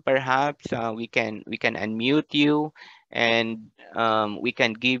microphone. Perhaps we can unmute you, and we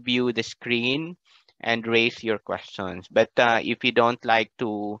can give you the screen and raise your questions. But if you don't like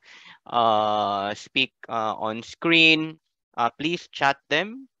to speak on screen, please chat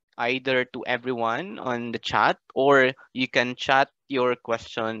them either to everyone on the chat, or you can chat your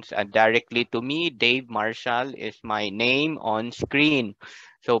questions directly to me. Dave Marshall is my name on screen.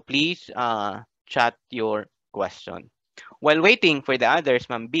 So please chat your question. While waiting for the others,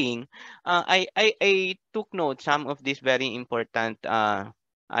 Ma'am Bing, I took note some of these very important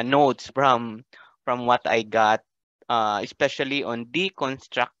notes from what I got, especially on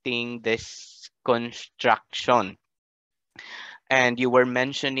deconstructing this construction. And you were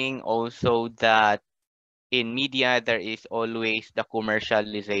mentioning also that in media there is always the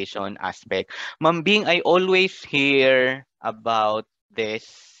commercialization aspect. Ma'am Bing, I always hear about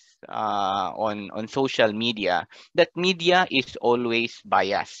this on social media, that media is always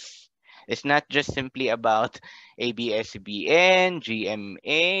biased. It's not just simply about ABS-CBN,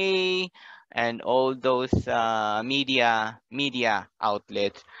 GMA, and all those media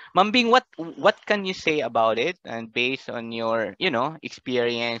outlets. Ma'am Bing, what can you say about it? And based on your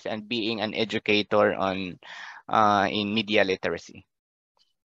experience and being an educator on in media literacy.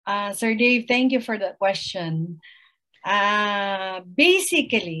 Sir Dave, thank you for the question.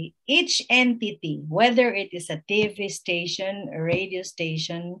 Basically, each entity, whether it is a TV station, a radio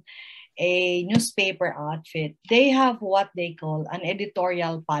station, a newspaper outfit, they have what they call an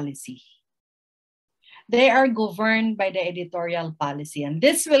editorial policy. They are governed by the editorial policy, and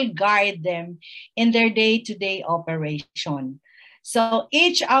this will guide them in their day-to-day operation. So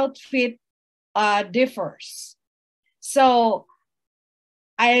each outfit differs. So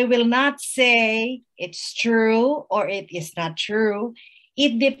I will not say it's true or it is not true.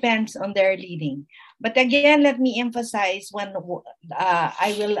 It depends on their leading. But again, let me emphasize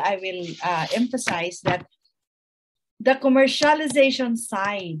I will emphasize that the commercialization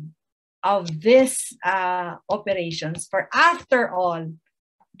side of this operations, for after all,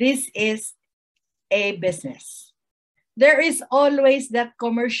 this is a business. There is always that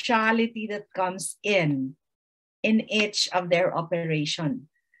commerciality that comes in each of their operation.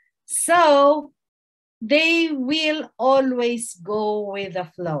 So they will always go with the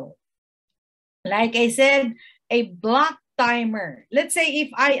flow. Like I said, a block timer. Let's say if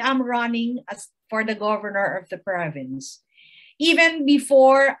I am running as for the governor of the province, even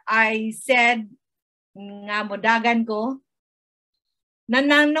before I said nga mudagan ko,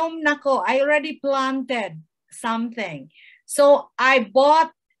 nananom na ko, I already planted something. So I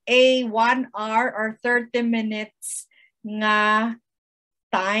bought a 1 hour or 30 minutes nga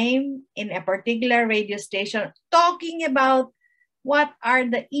time in a particular radio station talking about what are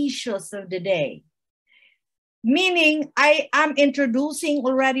the issues of the day. Meaning I am introducing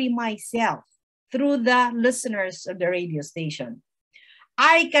already myself through the listeners of the radio station.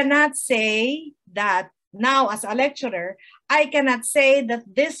 I cannot say that now as a lecturer, I cannot say that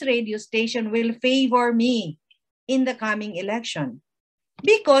this radio station will favor me in the coming election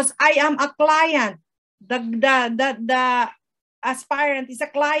because I am a client. The aspirant is a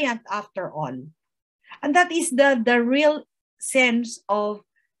client after all. And that is the real sense of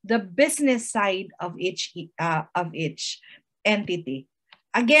the business side of each entity.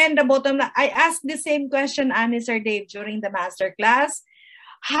 Again, the bottom line, I asked the same question, Annie, Sir Dave, during the master class.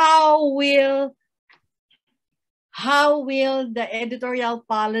 How will the editorial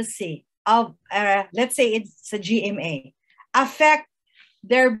policy of, let's say it's a GMA, affect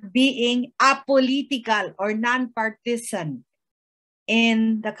their being apolitical or non-partisan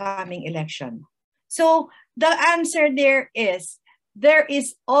in the coming election? So the answer there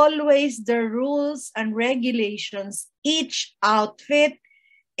is always the rules and regulations. Each outfit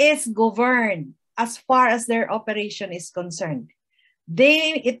is governed as far as their operation is concerned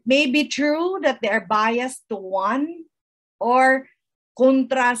It may be true that they are biased to one or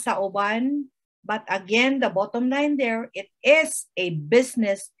kontra sa uban, but again, the bottom line there, it is a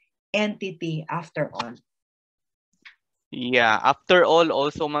business entity after all. Yeah, after all,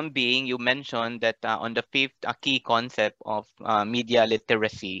 also, Ma'am Bing, you mentioned that on the fifth key concept of media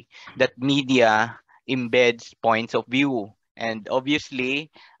literacy, that media embeds points of view. And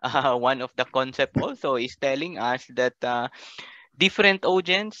obviously, one of the concept also is telling us that different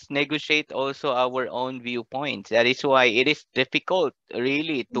audience negotiate also our own viewpoints. That is why it is difficult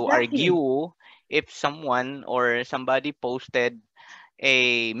really to Exactly. argue if someone or somebody posted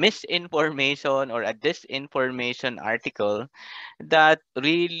a misinformation or a disinformation article that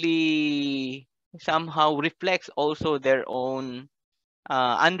really somehow reflects also their own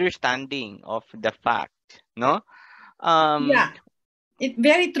understanding of the fact, no? um Yeah,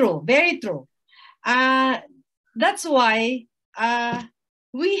 very true, very true. That's why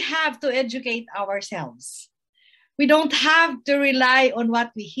we have to educate ourselves. We don't have to rely on what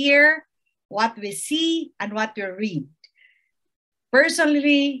we hear, what we see, and what we read.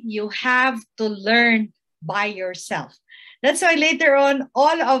 Personally, you have to learn by yourself. That's why later on,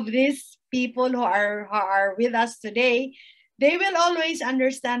 all of these people who are with us today, they will always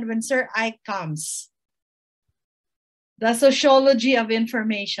understand when Sir Ike comes. The sociology of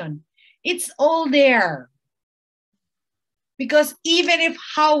information. It's all there. Because even if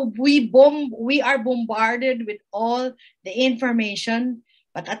how we are bombarded with all the information,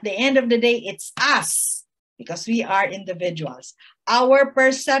 but at the end of the day, it's us because we are individuals. Our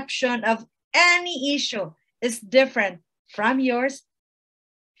perception of any issue is different from yours,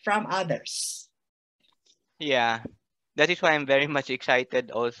 from others. yeah, that is why I'm very much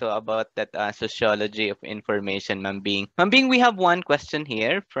excited also about that sociology of information, Ma'am Bing. Ma'am Bing, we have one question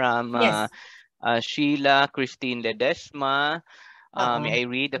here from Yes. Sheila Christine Ledesma. Uh-oh. May I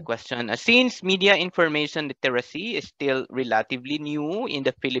read the question? Since media information literacy is still relatively new in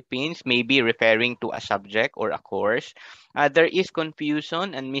the Philippines, maybe referring to a subject or a course, there is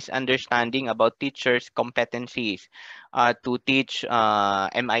confusion and misunderstanding about teachers' competencies to teach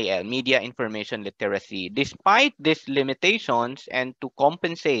MIL, media information literacy. Despite these limitations and to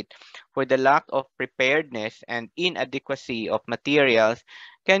compensate for the lack of preparedness and inadequacy of materials,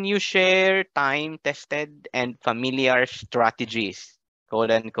 can you share time-tested and familiar strategies, quote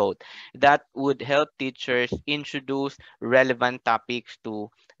unquote, that would help teachers introduce relevant topics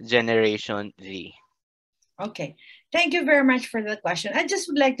to Generation Z? Okay. Thank you very much for the question. I just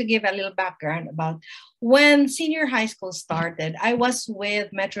would like to give a little background about when senior high school started. I was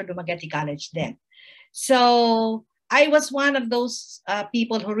with Metro Dumaguete College then. So I was one of those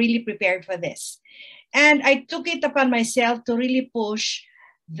people who really prepared for this. And I took it upon myself to really push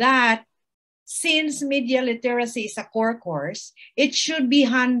that since media literacy is a core course, it should be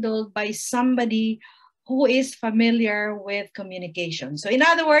handled by somebody who is familiar with communication. So, in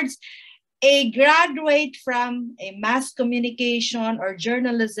other words, a graduate from a mass communication or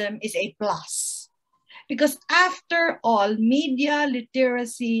journalism is a plus. Because after all, media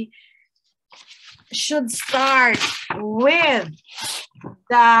literacy should start with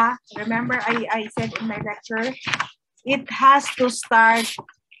remember I said in my lecture, it has to start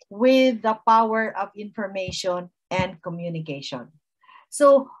with the power of information and communication.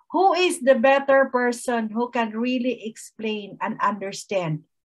 So who is the better person who can really explain and understand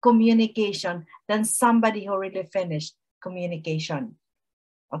communication than somebody who really finished communication?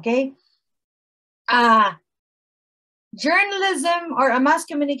 Okay? Journalism or a mass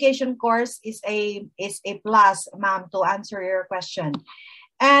communication course is a plus, ma'am, to answer your question.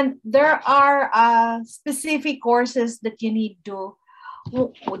 And there are specific courses that you need to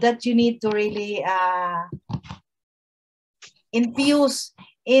really infuse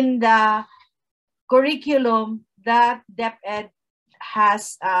in the curriculum that DepEd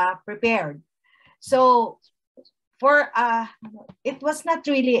has prepared. So for it was not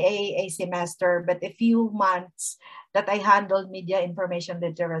really a semester, but a few months that I handled media information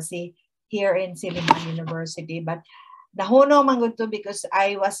literacy here in Silliman University. But nahuno man gud to because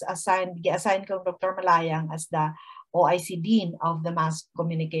I was assigned kong Dr. Malayang as the OIC Dean of the Mass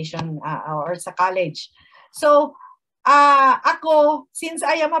Communication or sa college. So ako, since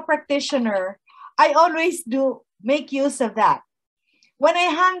I am a practitioner, I always do make use of that. When I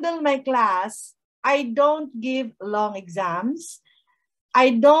handle my class, I don't give long exams.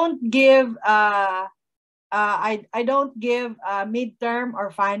 I don't give I don't give midterm or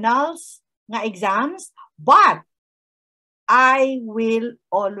finals nga exams, but I will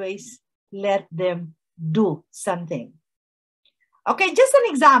always let them do something. Okay, just an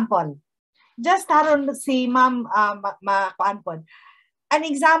example. Just haron si Ma'am makuan po. an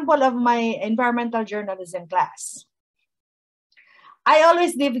example of my environmental journalism class. I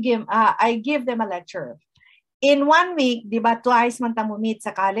always give them a lecture. In 1 week, di ba, twice man tayo meet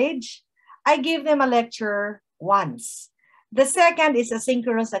sa college, I give them a lecture once. The second is a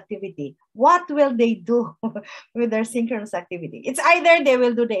synchronous activity. What will they do with their synchronous activity? It's either they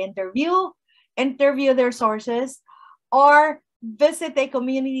will do the interview their sources, or visit a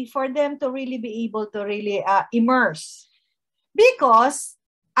community for them to really be able to really immerse. Because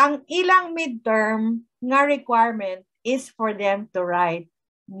ang ilang midterm nga requirement is for them to write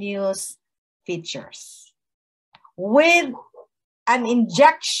news features with an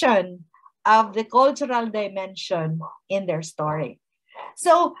injection of the cultural dimension in their story.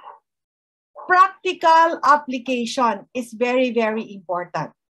 So practical application is very, very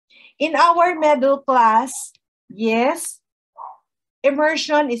important. In our middle class, yes,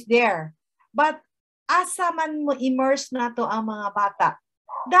 immersion is there. But asa man mo immerse na to ang mga bata,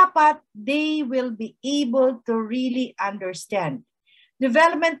 dapat they will be able to really understand.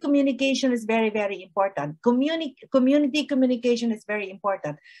 Development communication is very, very important. Community communication is very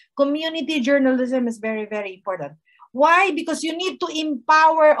important. Community journalism is very, very important. Why? Because you need to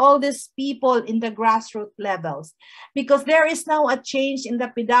empower all these people in the grassroots levels. Because there is now a change in the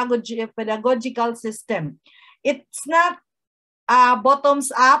pedagogical system. It's not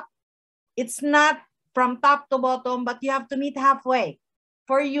bottoms up. It's not from top to bottom, but you have to meet halfway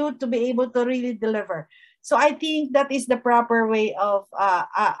for you to be able to really deliver. So I think that is the proper way of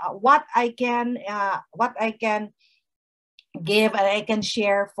what I can give and I can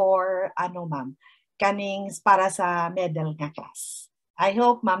share for ma'am, kanings para sa middle nga class. I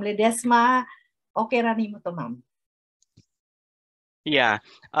hope, Ma'am Ledesma, okay ra nimo to, ma'am. Yeah.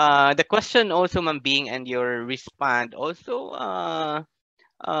 The question also, Ma'am Bing, and your response also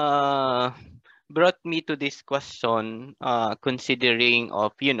brought me to this question, considering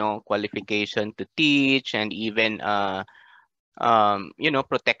of, qualification to teach, and even,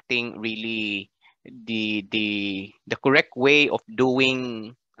 protecting really the correct way of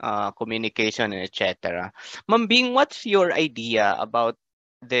doing communication, and etc. Ma'am Bing, what's your idea about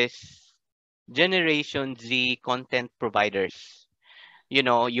this Generation Z content providers?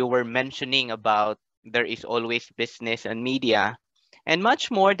 You were mentioning about there is always business and media, and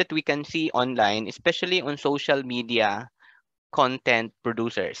much more that we can see online, especially on social media content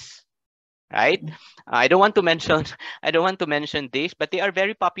producers, right? I don't want to mention this, but they are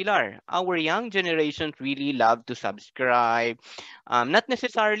very popular. Our young generations really love to subscribe, not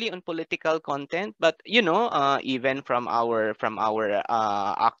necessarily on political content, but even from our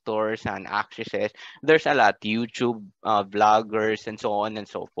actors and actresses. There's a lot YouTube vloggers and so on and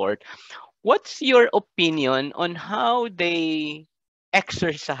so forth. What's your opinion on how they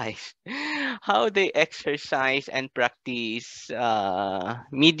exercise and practice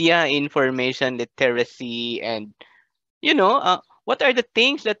media information literacy, and what are the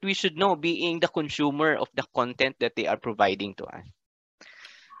things that we should know, being the consumer of the content that they are providing to us?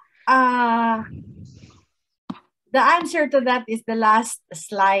 The answer to that is the last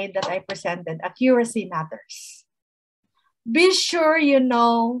slide that I presented. Accuracy matters. Be sure you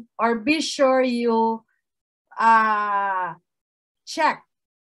know, or be sure you check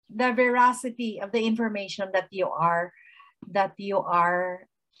the veracity of the information that you are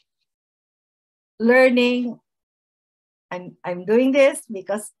learning. I'm doing this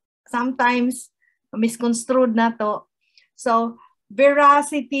because sometimes misconstrued na to. So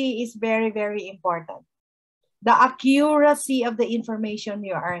veracity is very, very important. The accuracy of the information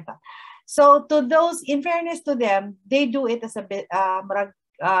you are. So to those, in fairness to them, they do it as a bit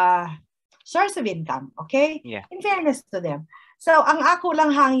source of income, okay? Yeah. In fairness to them. So ang ako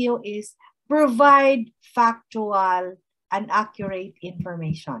lang hangyo is provide factual and accurate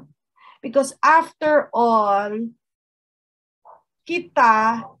information. Because after all,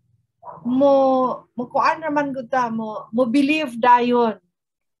 kita mo kuan naman gud ta mo believe dayon.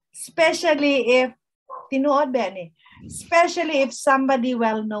 Especially if tinuod ba ni? Especially if somebody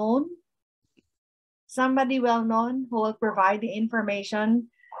well known who will provide the information,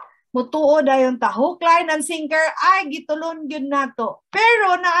 mutuo dayon ta, hook, line, and sinker, ay gitulon gyud nato.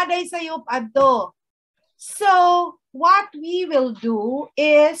 Pero naaday sayop adto. So what we will do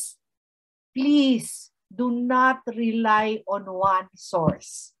is, please do not rely on one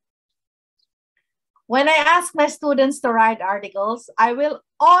source. When I ask my students to write articles, I will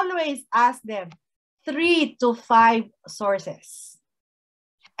always ask them 3 to 5 sources.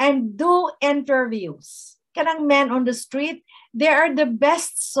 And do interviews. Kanang men on the street, they are the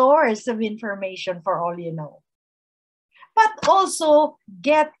best source of information for all you know. But also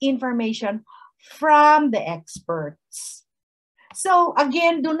get information from the experts. So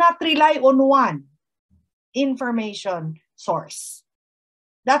again, do not rely on one information source.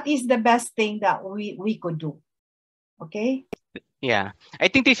 That is the best thing that we could do. Okay? Yeah, I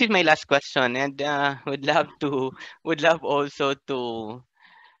think this is my last question, and would love also to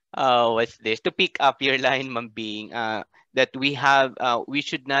what's this to pick up your line, Mambing, that we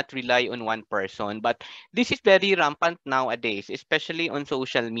should not rely on one person, but this is very rampant nowadays, especially on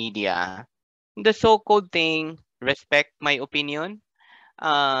social media. The so-called thing, respect my opinion.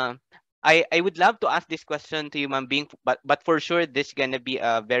 Uh, I would love to ask this question to you, Ma'am Bing, but for sure this is gonna be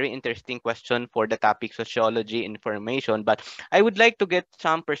a very interesting question for the topic sociology information. But I would like to get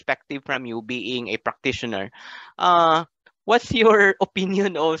some perspective from you, being a practitioner. Uh, what's your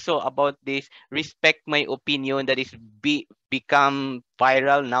opinion also about this respect my opinion that is become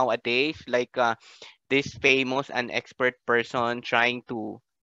viral nowadays? Like this famous and expert person trying to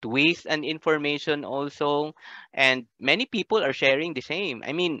twist an information also, and many people are sharing the same,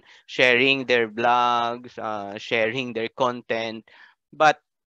 I mean, sharing their blogs, sharing their content, but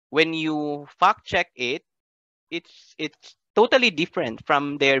when you fact check it, it's totally different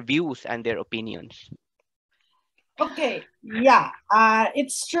from their views and their opinions. Okay, yeah,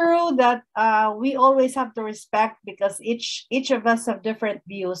 it's true that we always have to respect because each of us have different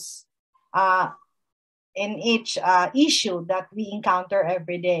views uh, in each issue that we encounter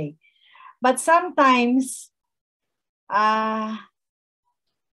every day. But sometimes, uh,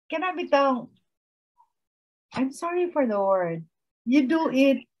 can I be told, I'm sorry for the word. You do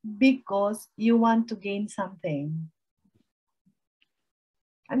it because you want to gain something.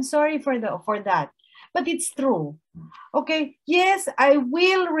 I'm sorry for that, but it's true. Okay, yes, I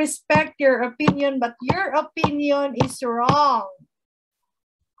will respect your opinion, but your opinion is wrong.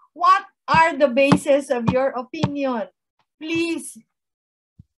 What are the basis of your opinion? Please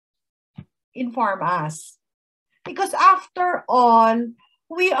inform us. Because after all,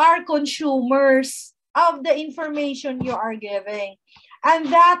 we are consumers of the information you are giving. And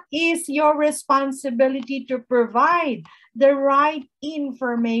that is your responsibility to provide the right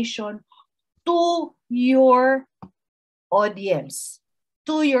information to your audience,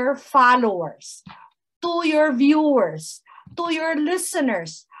 to your followers, to your viewers, to your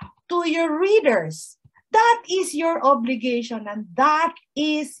listeners, to your readers. That is your obligation and that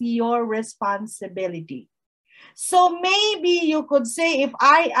is your responsibility. So maybe you could say, if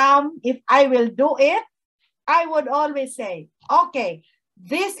I will do it, I would always say, okay,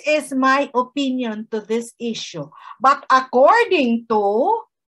 this is my opinion to this issue. But according to,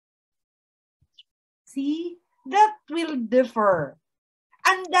 see, that will differ.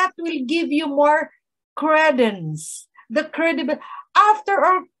 And that will give you more credence. The credible, after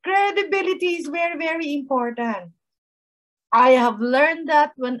all, credibility is very, very important. I have learned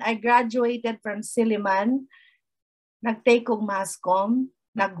that when I graduated from Silliman. Nag-take kong masscom,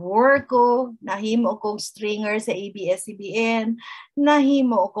 nag-work ko, nahimo kong stringer sa ABS-CBN,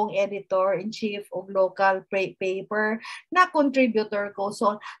 nahimo kong editor-in-chief of local paper, na contributor ko.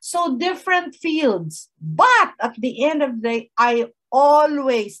 So different fields. But at the end of the day, I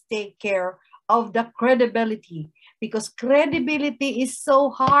always take care of the credibility because credibility is so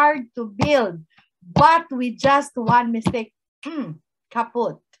hard to build. But with just one mistake,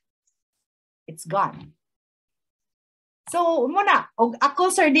 kaput. It's gone. So, muna, og ako,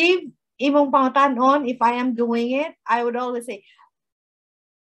 Sir Dave, imong pangutanon, if I am doing it, I would always say,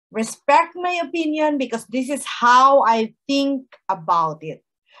 respect my opinion because this is how I think about it.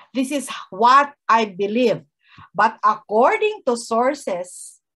 This is what I believe. But according to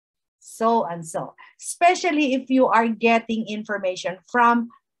sources, so and so. Especially if you are getting information from,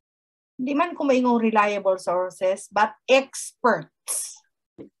 di man ko maingong reliable sources, but experts.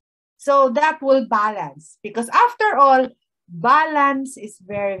 So that will balance because after all, balance is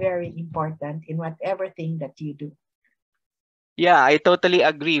very, very important in whatever thing that you do. Yeah, I totally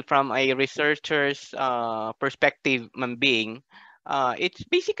agree from a researcher's perspective, Mambing. It's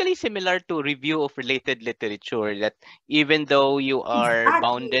basically similar to review of related literature that even though you are Exactly.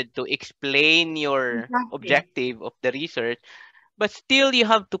 bounded to explain your Exactly. objective of the research, but still you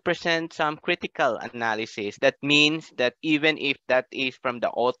have to present some critical analysis. That means that even if that is from the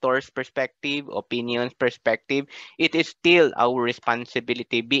author's perspective, opinion's perspective, it is still our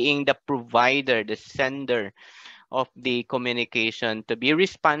responsibility, being the provider, the sender of the communication, to be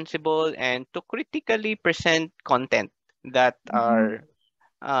responsible and to critically present content that Mm-hmm.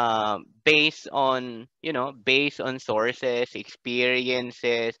 are based on, based on sources,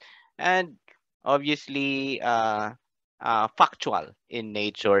 experiences, and obviously factual in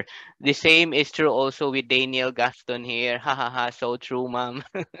nature. The same is true also with Daniel Gaston here. Ha ha ha, so true, ma'am.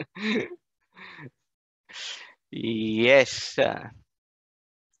 Yes.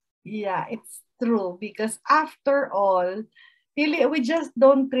 Yeah, it's true because after all, really, we just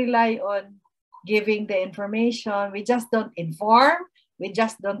don't rely on giving the information. We just don't inform. We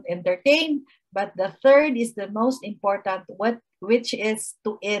just don't entertain. But the third is the most important, which is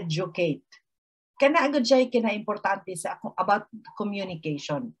to educate. Kana agad siya kina-importante sa about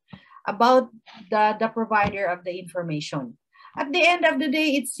communication, about the provider of the information. At the end of the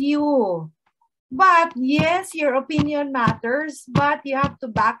day, it's you. But yes, your opinion matters, but you have to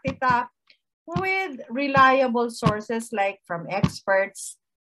back it up with reliable sources like from experts,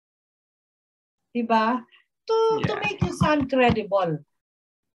 diba? To Yeah. make you sound credible.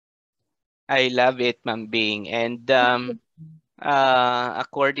 I love it, Ma'am Bing. And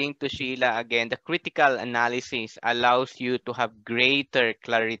according to Sheila, again, the critical analysis allows you to have greater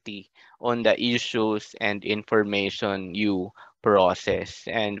clarity on the issues and information you process.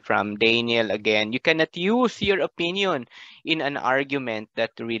 And from Daniel, again, you cannot use your opinion in an argument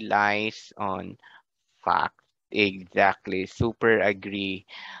that relies on fact. Exactly. Super agree.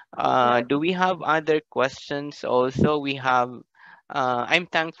 Yeah. Do we have other questions also? I'm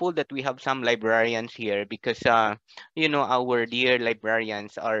thankful that we have some librarians here because, our dear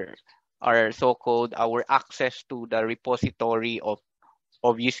librarians are so-called our access to the repository of,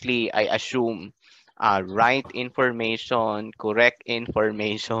 obviously, I assume, right information, correct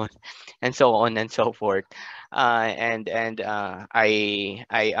information, and so on and so forth. I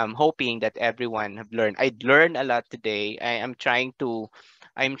am hoping that everyone have learned. I learned a lot today. I'm trying to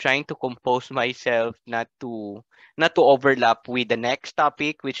compose myself not to overlap with the next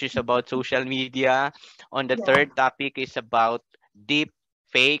topic, which is about social media. On the Yeah. third topic is about deep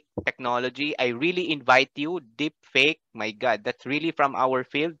fake technology. I really invite you, deep fake. My God, that's really from our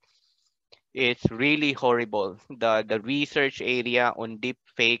field. It's really horrible. The research area on deep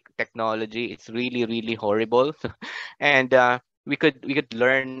fake technology, it's really really horrible. And we could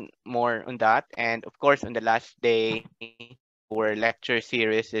learn more on that. And of course, on the last day, our lecture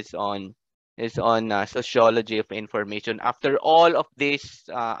series is on sociology of information. After all of this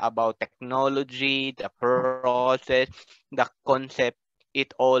about technology, the process, the concept,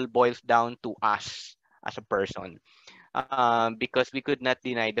 it all boils down to us as a person, because we could not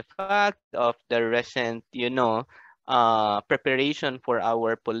deny the fact of the recent, preparation for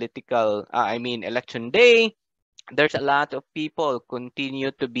our political, election day. There's a lot of people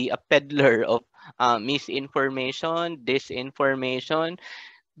continue to be a peddler of misinformation, disinformation,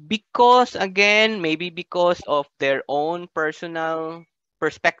 because again, maybe because of their own personal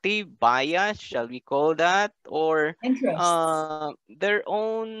perspective, bias, shall we call that, or Interests. their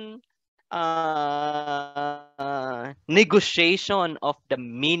own negotiation of the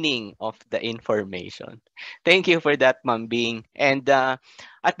meaning of the information. Thank you for that, Ma'am Bing. And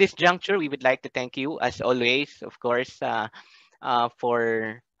at this juncture, we would like to thank you, as always, of course,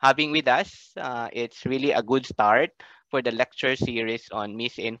 for having with us. It's really a good start for the lecture series on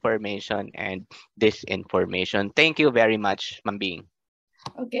misinformation and disinformation. Thank you very much, Ma'am Bing.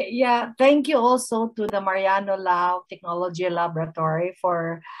 Okay, yeah. Thank you also to the Mariano Lab Technology Laboratory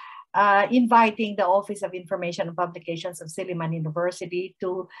for inviting the Office of Information and Publications of Silliman University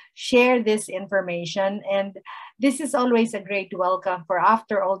to share this information. And this is always a great welcome, for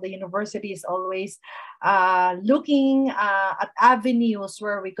after all, the university is always looking at avenues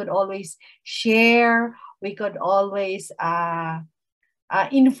where we could always share, we could always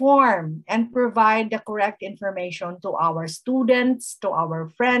inform and provide the correct information to our students, to our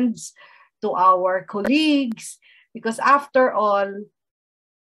friends, to our colleagues, because after all,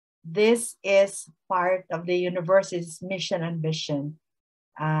 this is part of the university's mission and vision.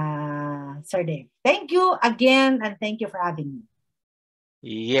 Sir Dave, thank you again and thank you for having me.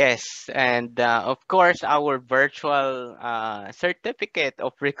 Yes, and of course, our virtual certificate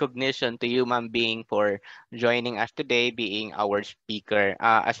of recognition to human being for joining us today, being our speaker.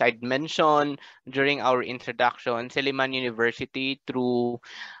 As I'd mentioned during our introduction, Siliman University, through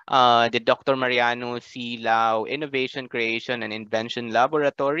the Dr. Mariano C. Lau Innovation, Creation, and Invention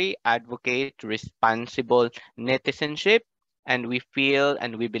Laboratory, advocate responsible netizenship, and we feel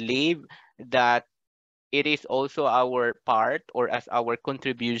and we believe that it is also our part or as our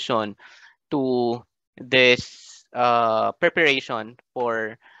contribution to this preparation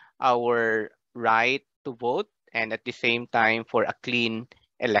for our right to vote and at the same time for a clean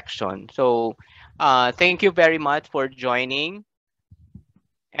election. So thank you very much for joining,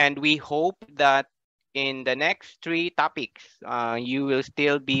 and we hope that in the next three topics, you will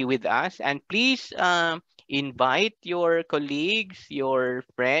still be with us. And please invite your colleagues, your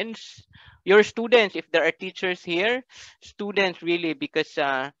friends, your students, if there are teachers here, students really, because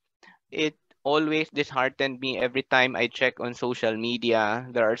it always disheartened me every time I check on social media.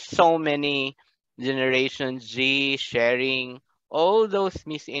 There are so many Generation Z sharing all those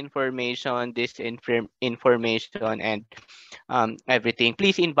misinformation, disinformation, and everything.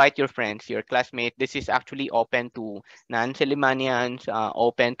 Please invite your friends, your classmates. This is actually open to non-Selimanians,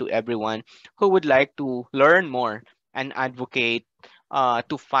 open to everyone who would like to learn more and advocate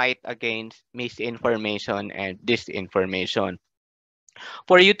to fight against misinformation and disinformation.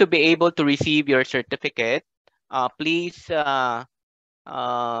 For you to be able to receive your certificate, please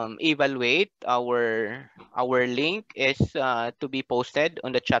evaluate our link is to be posted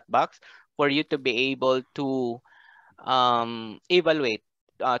on the chat box for you to be able to evaluate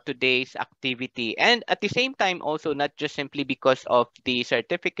today's activity. And at the same time, also, not just simply because of the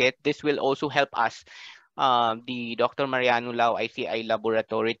certificate, this will also help us, the Dr. Mariano Lau ICI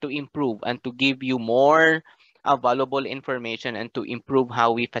Laboratory, to improve and to give you more valuable information and to improve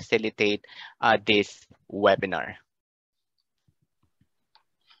how we facilitate this webinar.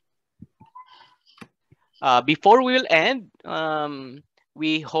 Before we will end,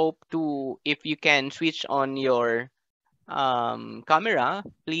 we hope to, if you can switch on your camera,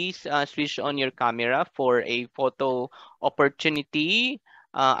 please switch on your camera for a photo opportunity.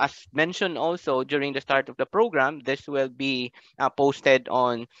 As mentioned also during the start of the program, this will be posted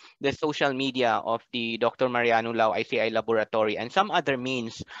on the social media of the Dr. Mariano Lau ICI Laboratory and some other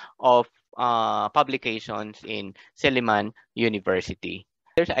means of publications in Silliman University.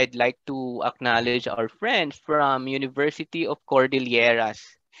 I'd like to acknowledge our friends from University of Cordilleras.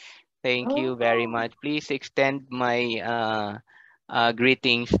 Thank you very Oh, much. Please extend my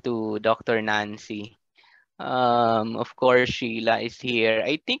greetings to Dr. Nancy. Of course, Sheila is here.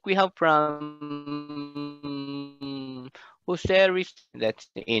 I think we have from Jose that's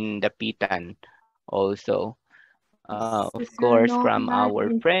in the Pitan also. Of Sister course, from Norma our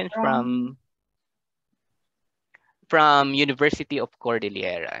is friends from University of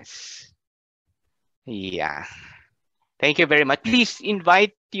Cordilleras. Yeah. Thank you very much. Please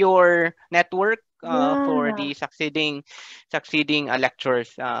invite your network for yeah. the succeeding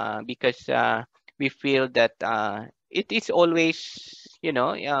lectures because we feel that it is always, it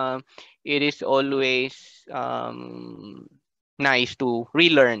is always nice to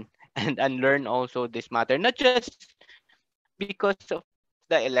relearn and unlearn also this matter, not just because of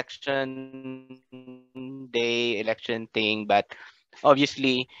the election day, election thing, but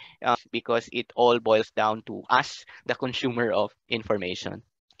obviously because it all boils down to us, the consumer of information.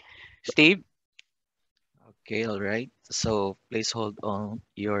 Steve? Okay, all right. So please hold on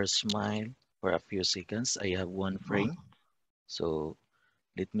your smile for a few seconds. I have one frame. So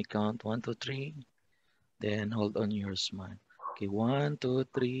let me count one, two, three. Then hold on your smile. Okay, one, two,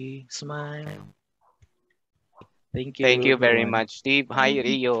 three, smile. Thank Thank you, you very everyone. much, Steve. Hi, Thank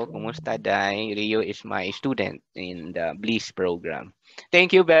Rio. you. Kumusta, Day? Rio is my student in the Bliss program.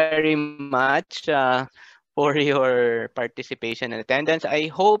 Thank you very much for your participation and attendance. I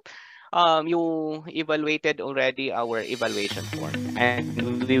hope you evaluated already our evaluation form,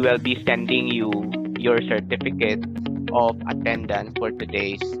 and we will be sending you your certificate of attendance for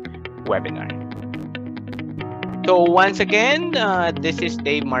today's webinar. So once again, this is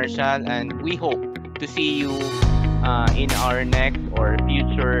Dave Marshall, and we hope to see you in our next or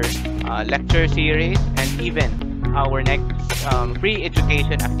future lecture series, and even our next free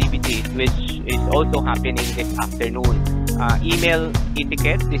education activities, which is also happening this afternoon. Email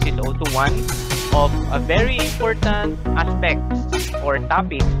etiquette. This is also one of a very important aspects or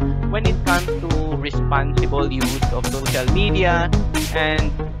topics when it comes to responsible use of social media and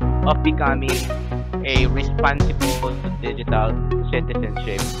of becoming a responsible digital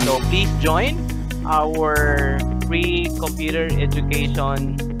citizenship. So please join our free computer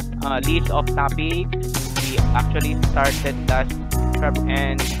education list of topics. We actually started last February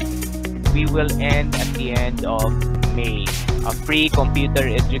and we will end at the end of May. A free computer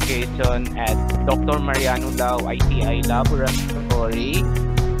education at Dr. Mariano Lau ICI Laboratory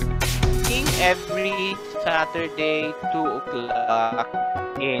every Saturday 2 o'clock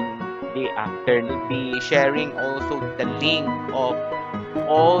in the afternoon. Be sharing also the link of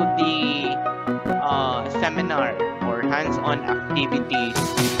all the seminar or hands-on activities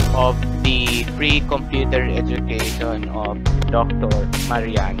of the free computer education of Dr.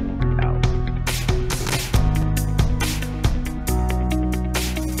 Mariano Lau.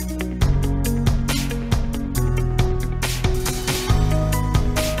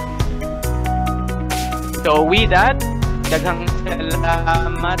 So with that, daghang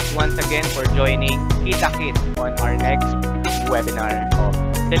salamat once again for joining Kita-Kit on our next webinar of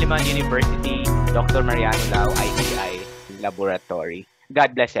Silliman University Dr. Mariano Lau ICI Laboratory.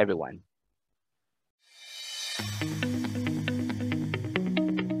 God bless everyone.